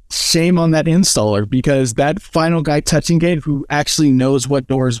 shame on that installer, because that final guy touching it who actually knows what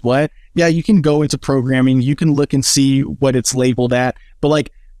door is what, yeah, you can go into programming, you can look and see what it's labeled at, but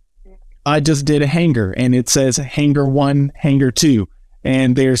like, I just did a hangar and it says hangar 1, hangar 2,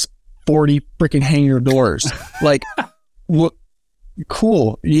 and there's 40 freaking hangar doors. Like, what?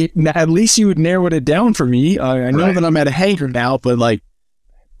 Cool. At least you would narrow it down for me. I know that I'm at a hangar now, but like,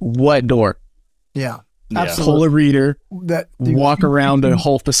 what door? Yeah. Absolutely. Pull a reader, walk around a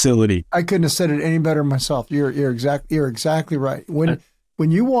whole facility. I couldn't have said it any better myself. You're exactly right. When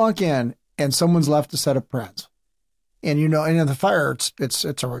you walk in and someone's left a set of prints, and and in the fire, it's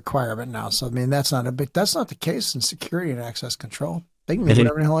a requirement now. So I mean, that's not the case in security and access control. They can leave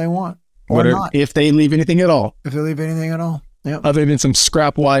whatever the hell they want, or not. If they leave anything at all. If they leave anything at all, yeah. Other than some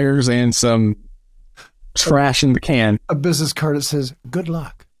scrap wires and some trash in the can. A business card that says "Good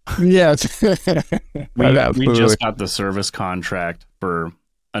luck." Yeah. we just got the service contract for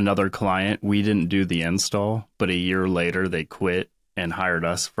another client. We didn't do the install, but a year later they quit and hired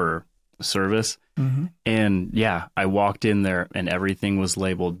us for service. Mm-hmm. And yeah, I walked in there and everything was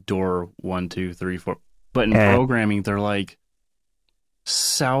labeled door 1, 2, 3, 4. But in programming, they're like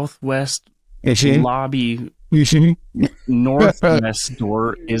southwest lobby, northwest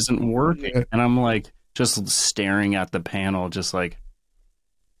door isn't working. And I'm like just staring at the panel, just like,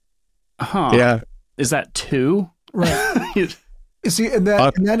 yeah. Is that 2? Right. You see, in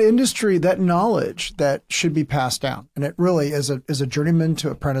that industry, that knowledge that should be passed down, and it really is a journeyman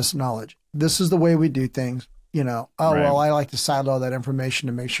to apprentice knowledge. This is the way we do things. Well, I like to silo that information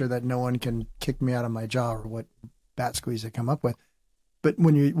to make sure that no one can kick me out of my job or what bat squeeze they come up with. But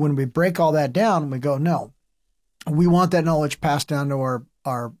when we break all that down, we go, no, we want that knowledge passed down to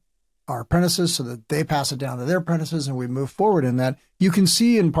our apprentices so that they pass it down to their apprentices, and we move forward in that. You can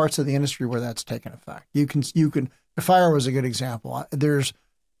see in parts of the industry where that's taken effect. You can. The fire was a good example. There's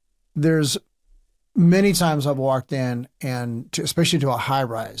many times I've walked in especially to a high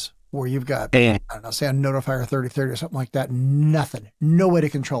rise where you've got, I don't know, say a notifier 3030 or something like that. Nothing, no way to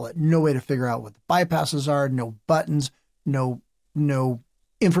control it, no way to figure out what the bypasses are, no buttons, no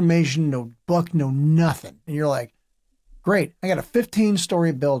information, no book, no nothing. And you're like, great, I got a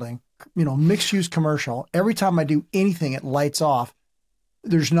 15-story building, mixed use commercial. Every time I do anything, it lights off.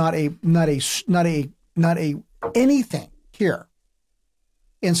 There's not a anything here.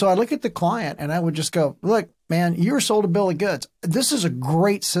 And so I look at the client and I would just go, look, man, you're sold a bill of goods. This is a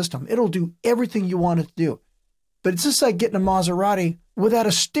great system. It'll do everything you want it to do. But it's just like getting a Maserati without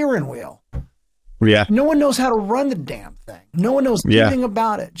a steering wheel. Yeah. No one knows how to run the damn thing. No one knows anything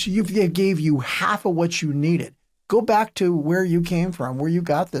about it. So they gave you half of what you needed. Go back to where you came from, where you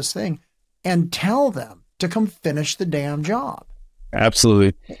got this thing, and tell them to come finish the damn job.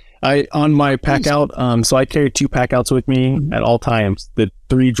 Absolutely. On my pack out, so I carry 2 pack outs with me at all times. The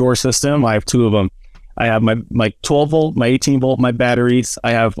 3-drawer system, I have 2 of them. I have my 12 volt, my 18 volt, my batteries.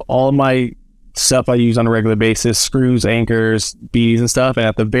 I have all my stuff I use on a regular basis, screws, anchors, beads and stuff. And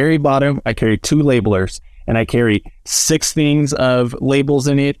at the very bottom, I carry 2 labelers, and I carry 6 things of labels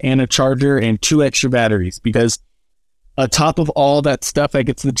in it and a charger and 2 extra batteries, because atop of all that stuff that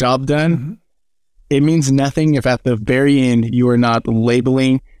gets the job done, it means nothing if at the very end you are not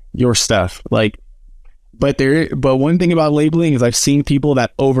labeling your stuff. But one thing about labeling is I've seen people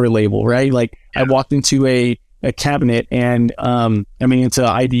that over label, right? Like I walked into a cabinet and into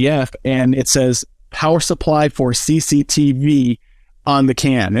IDF, and it says power supply for CCTV on the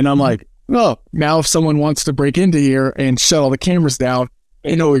can, and I'm like, oh, now if someone wants to break into here and shut all the cameras down,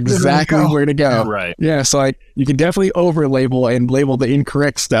 they know exactly where to go. Right. Yeah. So you can definitely over label and label the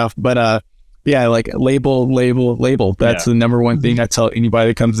incorrect stuff, but label. That's the number one thing I tell anybody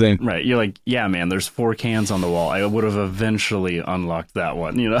that comes in. Right. You're like, yeah, man, there's 4 cans on the wall. I would have eventually unlocked that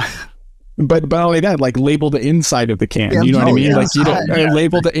one, But not only that, like label the inside of the can. Yeah, you know what I mean? yeah. Like you don't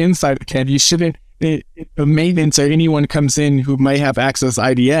label the inside of the can. You shouldn't. The maintenance or anyone comes in who may have access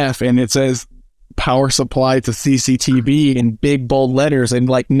IDF and it says power supply to CCTV in big bold letters, and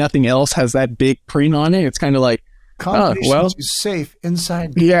like nothing else has that big print on it. It's kind of like, is safe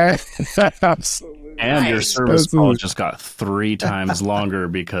inside. Yeah, absolutely. And your service call just got 3 times longer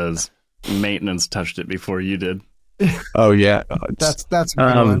because maintenance touched it before you did. Oh yeah, that's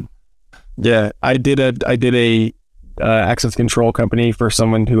one. Yeah, I did a access control company for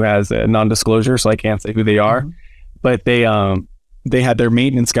someone who has a non-disclosure, so I can't say who they are, but they had their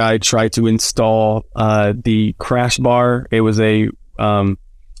maintenance guy try to install the crash bar. It was a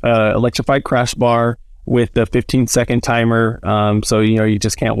electrified crash bar with the 15-second timer, so you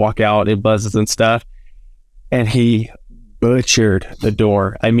just can't walk out, it buzzes and stuff, and he butchered the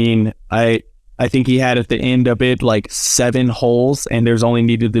door. I mean, I think he had at the end of it like 7 holes, and there's only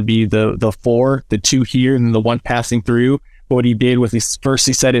needed to be the 4, the 2 here and the 1 passing through. But what he did was he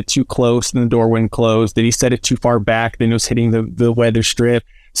set it too close and the door wouldn't close. Then he set it too far back, then it was hitting the weather strip.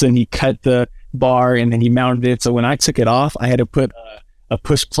 So then he cut the bar and then he mounted it. So when I took it off, I had to put a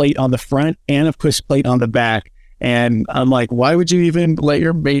push plate on the front and a push plate on the back. And I'm like, why would you even let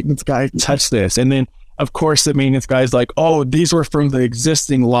your maintenance guy touch this? And then of course the maintenance guy's like, oh, these were from the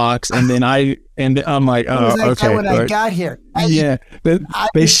existing locks. And then I'm like, oh, okay. When I got here,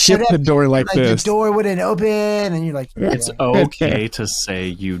 they shipped the door like this. The door wouldn't open, and you're like, it's okay to say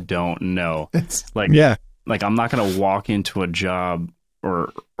you don't know. Like I'm not gonna walk into a job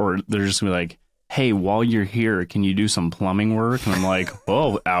or they're just gonna be like, hey, while you're here, can you do some plumbing work? And I'm like,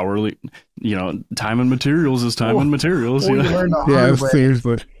 oh, hourly, time and materials is time and materials. Yeah,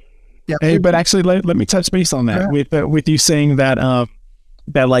 seriously. Yep. Hey, but actually, let me touch base on that with you saying that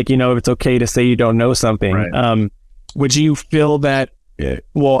it's okay to say you don't know something. Right. Would you feel that,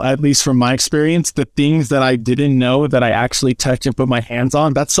 well, at least from my experience, the things that I didn't know that I actually touched and put my hands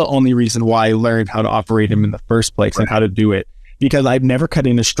on, that's the only reason why I learned how to operate them in the first place and how to do it. Because I've never cut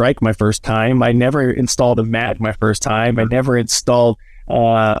in a strike my first time. I never installed a mat my first time. I never installed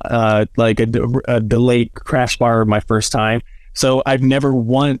a delayed crash bar my first time. So I've never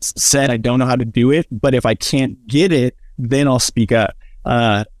once said I don't know how to do it, but if I can't get it, then I'll speak up.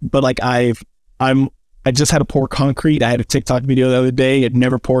 But like I just had to pour concrete. I had a TikTok video the other day. I'd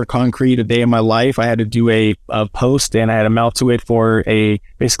never poured concrete a day in my life. I had to do a post, and I had to mount to it for a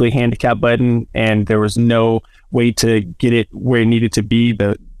basically handicap button, and there was no way to get it where it needed to be,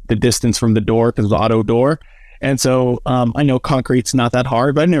 the distance from the door, because the auto door. And so I know concrete's not that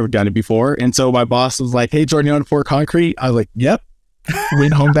hard, but I've never done it before. And so my boss was like, hey, Jordan, you want to pour concrete? I was like, yep.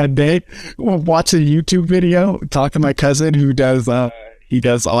 Went home that day, watched a YouTube video, talked to my cousin who does, he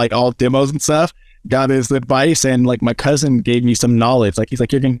does like all demos and stuff, got his advice, and like my cousin gave me some knowledge. Like he's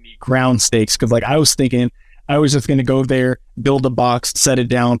like, you're going to need ground stakes. Cause like I was thinking I was just going to go there, build a box, set it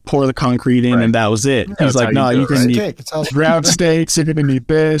down, pour the concrete in, and that was it. He's like, no, you're going to need ground stakes. You're going to need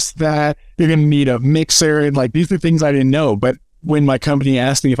this, that. You're going to need a mixer. And like, these are things I didn't know. But when my company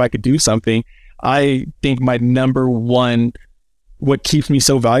asked me if I could do something, I think my number one, what keeps me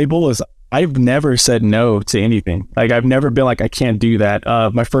so valuable is I've never said no to anything. Like I've never been like, I can't do that.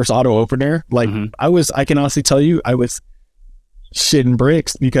 My first auto opener, like I can honestly tell you, I was shitting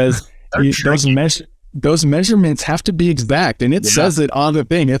bricks because those measurements have to be exact, and it says it on the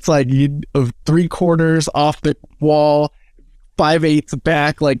thing. It's like 3/4 off the wall, 5/8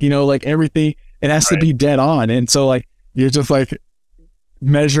 back, like, like everything. It has to be dead on. And so like, you're just like,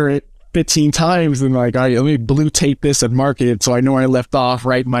 measure it 15 times and like, all right, let me blue tape this and mark it so I know where I left off,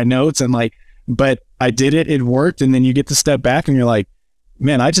 write my notes, and like, but I did it, it worked. And then you get to step back and you're like,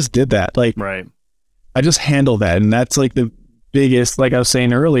 man, I just did that. Like, I just handled that. And that's like the biggest, like I was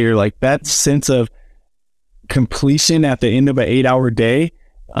saying earlier, like that sense of completion at the end of an 8-hour day.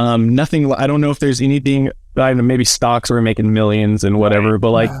 Nothing, I don't know if there's anything, I don't know, maybe stocks are making millions and whatever,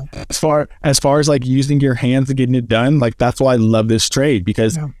 but like as far as like using your hands and getting it done, like that's why I love this trade,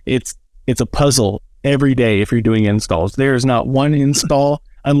 because it's a puzzle every day. If you're doing installs, there's not one install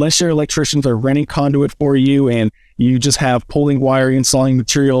unless your electricians are renting conduit for you and you just have pulling wire, installing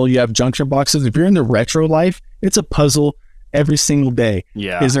material, you have junction boxes. If you're in the retro life, it's a puzzle every single day.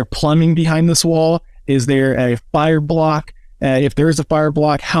 Is there plumbing behind this wall? Is there a fire block? If there is a fire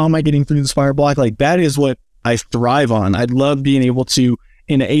block, how am I getting through this fire block? Like that is what I thrive on. I love being able to,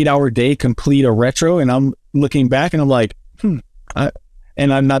 in an 8-hour day, complete a retro. And I'm looking back and I'm like,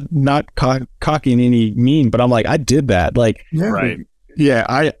 and I'm not cocky in any mean, but I'm like, I did that. Like, I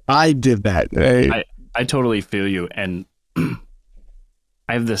did that. I totally feel you. And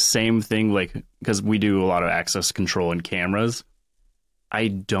I have the same thing, like, because we do a lot of access control and cameras. I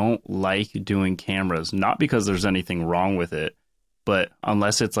don't like doing cameras, not because there's anything wrong with it, but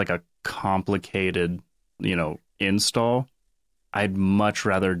unless it's like a complicated, install, I'd much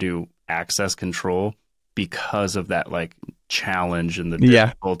rather do access control because of that like challenge and the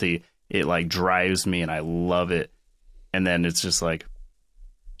difficulty. It like drives me and I love it. And then it's just like,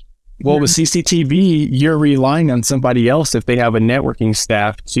 well, with CCTV, you're relying on somebody else if they have a networking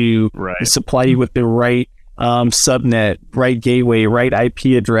staff to supply you with the right subnet, right gateway, right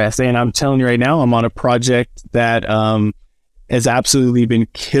IP address. And I'm telling you right now, I'm on a project that has absolutely been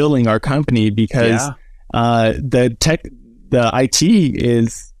killing our company because the IT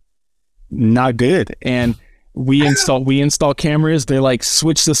is not good. And we install cameras. They're like,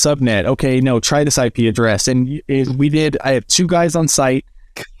 switch the subnet. Okay, no, try this IP address. And I have 2 guys on site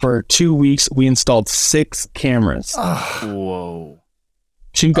for 2 weeks. We installed 6 cameras. Whoa.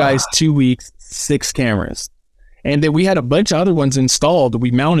 2 guys, 2 weeks, 6 cameras. And then we had a bunch of other ones installed.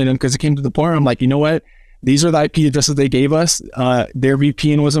 We mounted them because it came to the point where I'm like, you know what? These are the IP addresses they gave us. Their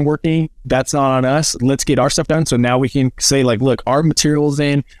VPN wasn't working. That's not on us. Let's get our stuff done. So now we can say like, look, our material's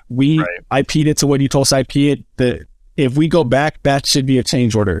in. We IP'd it to what you told us IP it. If we go back, that should be a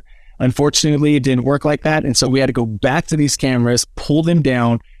change order. Unfortunately, it didn't work like that. And so we had to go back to these cameras, pull them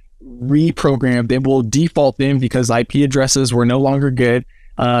down, reprogram them. We'll default them because IP addresses were no longer good.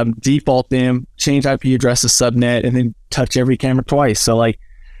 Default them, change IP addresses, subnet, and then touch every camera twice. So like,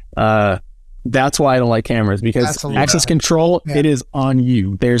 that's why I don't like cameras, because access control, it is on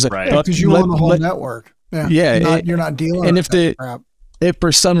you. There's because you own the whole network. You're not dealing. And with that crap. If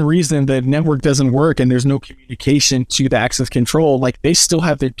for some reason the network doesn't work and there's no communication to the access control, like they still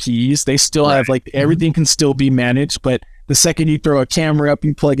have their keys, they still have like everything can still be managed. But the second you throw a camera up,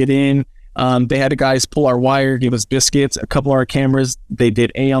 you plug it in. They had the guys pull our wire, give us biscuits. A couple of our cameras, they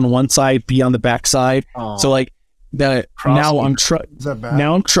did A on one side, B on the back side. So like now I'm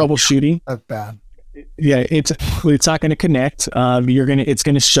troubleshooting. That's bad. Yeah, it's not going to connect. It's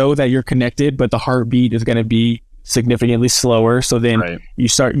going to show that you're connected, but the heartbeat is going to be significantly slower. So then you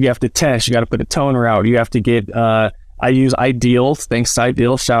have to test. You got to put a toner out. You have to get. I use Ideals. Thanks to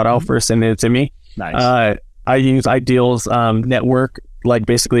Ideals. Shout out for sending it to me. Nice. I use Ideals network. Like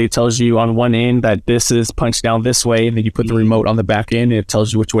basically it tells you on one end that this is punched down this way, and then you put the remote on the back end and it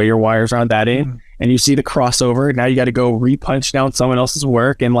tells you which way your wires are on that end, and you see the crossover. Now you got to go repunch down someone else's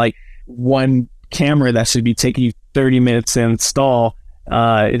work, and like one camera that should be taking you 30 minutes to install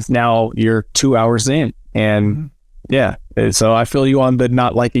is now you're 2 hours in. And so I feel you on the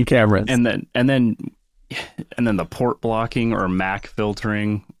not liking cameras. And then the port blocking or MAC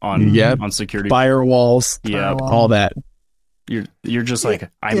filtering on security firewalls, all that. You're just like,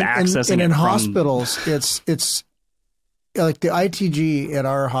 I'm accessing and it in from... hospitals, it's like the ITG at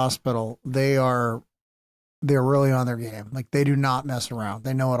our hospital, they're really on their game. Like they do not mess around.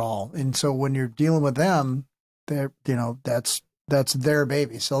 They know it all. And so when you're dealing with them, that's their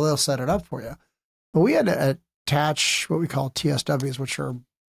baby. So they'll set it up for you. But we had to attach what we call TSWs, which are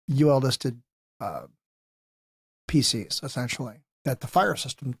UL listed PCs, essentially, that the fire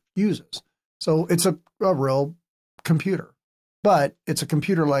system uses. So it's a real computer, but it's a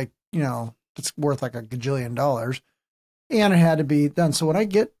computer like, it's worth like $1 gajillion, and it had to be done. So when I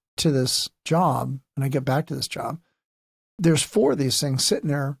get to this job, and I get back to this job, there's 4 of these things sitting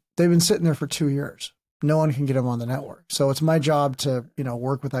there. They've been sitting there for 2 years. No one can get them on the network. So it's my job to,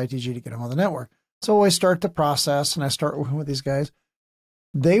 work with ITG to get them on the network. So I start the process and I start working with these guys.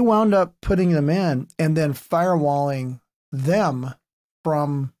 They wound up putting them in and then firewalling them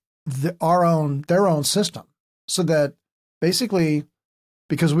from their own system, so that basically,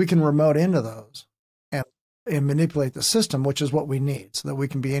 because we can remote into those and manipulate the system, which is what we need, so that we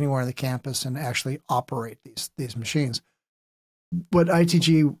can be anywhere on the campus and actually operate these machines. What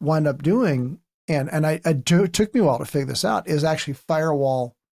ITG wound up doing, and it took me a while to figure this out, is actually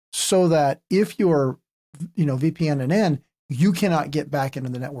firewall so that if you're, VPN in, you cannot get back into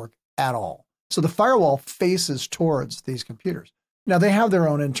the network at all. So the firewall faces towards these computers. Now they have their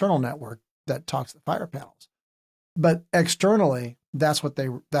own internal network that talks to the fire panels, but externally, that's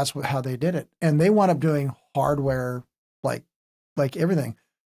how they did it. And they wound up doing hardware like everything.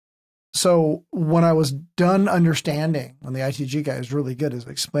 So when I was done understanding, when the ITG guy is really good at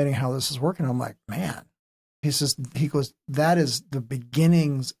explaining how this is working, I'm like, man, he goes, that is the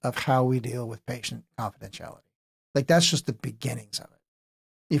beginnings of how we deal with patient confidentiality. Like, that's just the beginnings of it.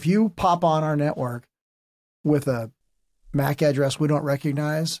 If you pop on our network with a MAC address we don't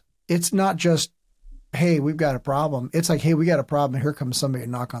recognize, it's not just, hey, we've got a problem. It's like, hey, we got a problem. Here comes somebody to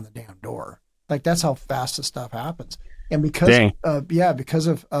knock on the damn door. Like, that's how fast this stuff happens. And because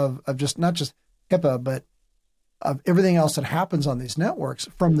of just not just HIPAA, but of everything else that happens on these networks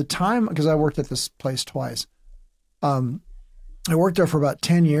from the time, because I worked at this place twice. I worked there for about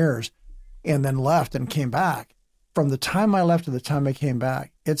 10 years and then left and came back. From the time I left to the time I came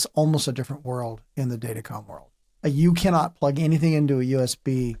back, it's almost a different world in the datacom world. You cannot plug anything into a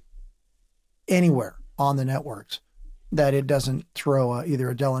USB anywhere on the networks that it doesn't throw either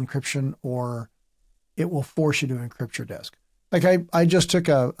a Dell encryption or it will force you to encrypt your disk. Like I just took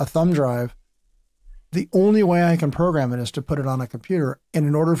a thumb drive. The only way I can program it is to put it on a computer. And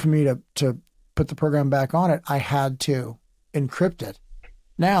in order for me to put the program back on it, I had to encrypt it.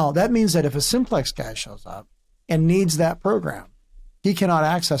 Now, that means that if a simplex guy shows up and needs that program, he cannot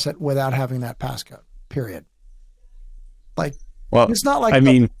access it without having that passcode, period. Like, well, it's not like,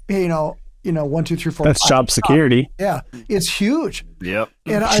 1, 2, 3, 4. That's 5. job security. Yeah, it's huge. Yep.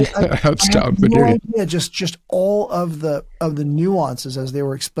 And that's job security. No idea, just all of the nuances as they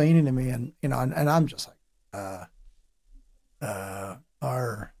were explaining to me, and I'm just like,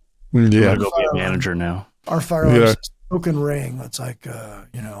 our I'm gonna go be a manager now. Our firewall spoken ring. It's like,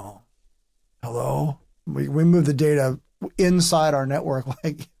 hello. We move the data inside our network,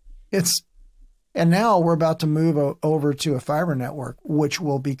 like it's. And now we're about to move over to a fiber network, which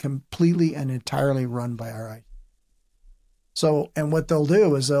will be completely and entirely run by our IT. So, and what they'll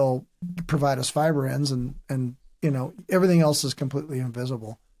do is they'll provide us fiber ends and everything else is completely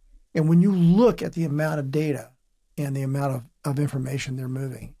invisible. And when you look at the amount of data and the amount of information they're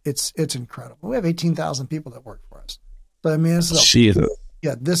moving, it's incredible. We have 18,000 people that work for us. But I mean, this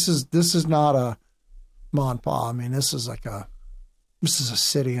is not a ma and pa. I mean, this is a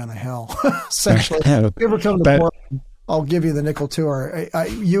city on a hill, essentially. If you ever come to Portland, I'll give you the nickel tour.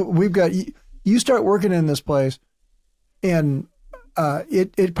 You start working in this place, and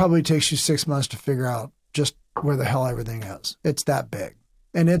it probably takes you 6 months to figure out just where the hell everything is. It's that big,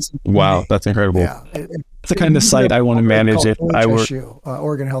 and it's wow, that's incredible. Yeah, it's the kind of site I want to manage if I were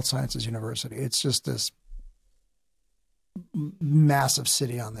Oregon Health Sciences University. It's just this massive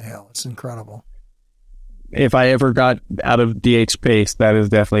city on the hill. It's incredible. If I ever got out of DH space, that is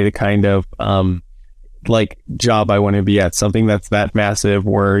definitely the kind of job I want to be at. Something that's that massive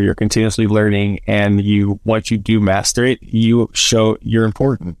where you're continuously learning, and once you do master it, you show you're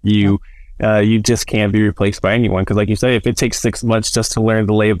important. You just can't be replaced by anyone. Because like you say, if it takes 6 months just to learn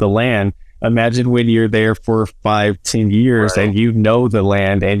the lay of the land, imagine when you're there for 5-10 years, right, and you know the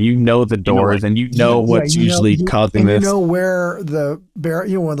land and you know the doors and you know what's usually causing this. You know where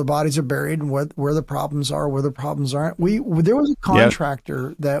where the bodies are buried and where the problems are, where the problems aren't. There was a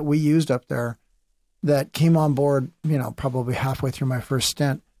contractor that we used up there that came on board, probably halfway through my first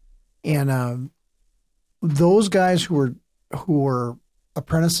stint, and those guys who were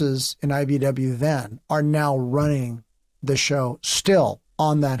apprentices in IBW then are now running the show still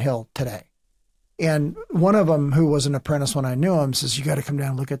on that hill today. And one of them, who was an apprentice when I knew him, says, "You got to come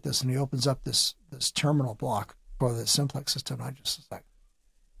down and look at this." And he opens up this terminal block for the simplex system. And I just was like,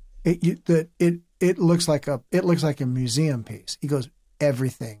 it looks like a museum piece. He goes,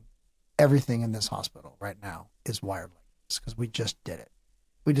 everything everything in this hospital right now is wired like this because we just did it.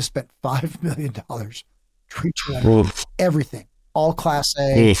 We just spent $5 million everything, all Class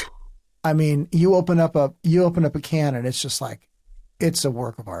A. I mean, you open up a can and it's just like, it's a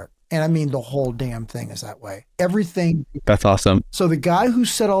work of art. And I mean, the whole damn thing is that way. Everything. That's awesome. So the guy who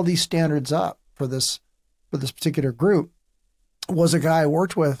set all these standards up for this particular group was a guy I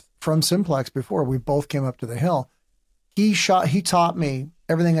worked with from Simplex before. We both came up to the Hill. He taught me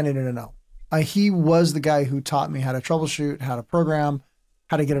everything I needed to know. He was the guy who taught me how to troubleshoot, how to program,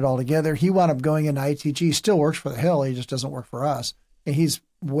 how to get it all together. He wound up going into ITG. He still works for the Hill. He just doesn't work for us. And he's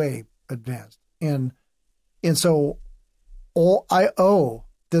way advanced. And so I owe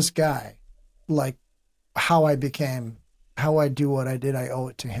this guy, like how I do what I did, I owe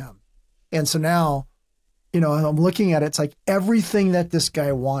it to him. And so now, I'm looking at it, it's like everything that this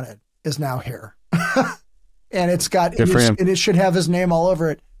guy wanted is now here. And it should have his name all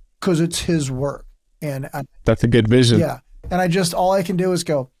over it because it's his work. And that's a good vision. Yeah. And all I can do is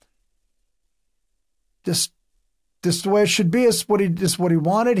go, this is the way it should be. It's what he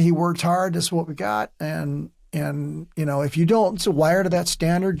wanted. He worked hard. This is what we got. And if you don't wire to that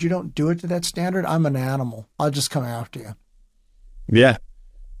standard, you don't do it to that standard, I'm an animal. I'll just come after you. Yeah.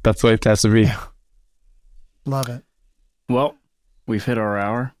 That's the way it has to be. Yeah. Love it. Well, we've hit our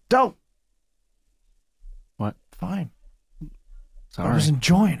hour. Don't. What? Fine. Sorry. I was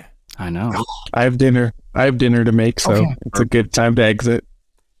enjoying it. I know. I have dinner to make, so It's a good time to exit.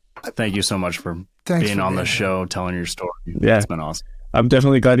 Thank you so much for being on the show, telling your story. Yeah. It's been awesome. I'm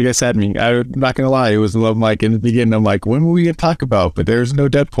definitely glad you guys had me. I'm not going to lie. It was like in the beginning, I'm like, when were we going to talk about? But there's no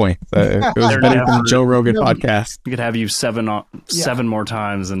dead point. It was better than the Joe Rogan podcast. We could have you seven more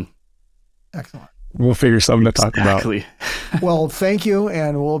times and excellent. We'll figure something to talk about. Well, thank you.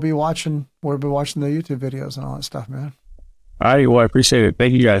 And we'll be watching the YouTube videos and all that stuff, man. All right. Well, I appreciate it.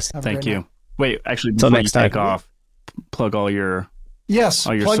 Thank you guys. Thank you. Wait, actually, before you take off, plug all your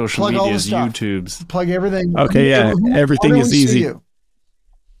social medias, YouTubes. Plug everything. Okay, yeah. Everything is easy.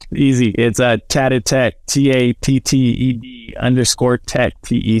 Easy. It's Tatted Tech, TATTED_Tech,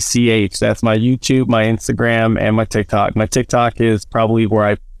 TECH. That's my YouTube, my Instagram, and my TikTok. My TikTok is probably where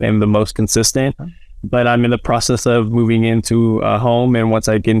I am the most consistent, but I'm in the process of moving into a home. And once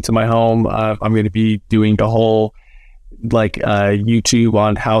I get into my home, I'm going to be doing the whole YouTube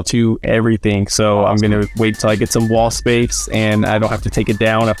on how to everything. So awesome. I'm going to wait till I get some wall space and I don't have to take it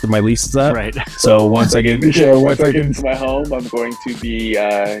down after my lease is up. Right. So once I get into my home, I'm going to be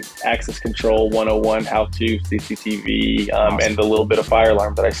access control 101, how to CCTV, awesome. And the little bit of fire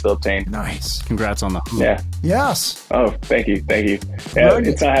alarm that I still obtained. Nice. Congrats on the home. Yeah. Yes. Oh, thank you. Yeah,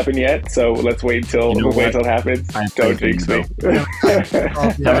 it's not happened yet, so let's wait until it happens. Don't jinx me.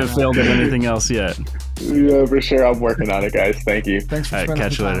 Haven't failed at anything else yet. Yeah, for sure. I'm working on it, guys. Thank you. Thanks for spending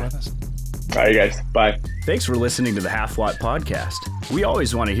catch you later. With us. All right, guys. Bye. Thanks for listening to the Half Watt Podcast. We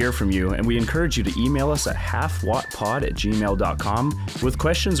always want to hear from you, and we encourage you to email us at halfwattpod@gmail.com with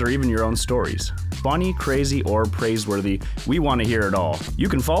questions or even your own stories. Funny, crazy, or praiseworthy, we want to hear it all. You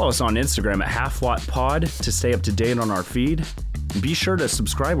can follow us on Instagram at halfwattpod to stay up to date on our feed. And be sure to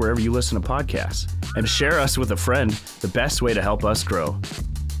subscribe wherever you listen to podcasts. And share us with a friend, the best way to help us grow.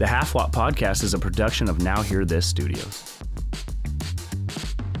 The Half Watt Podcast is a production of Now Hear This Studios.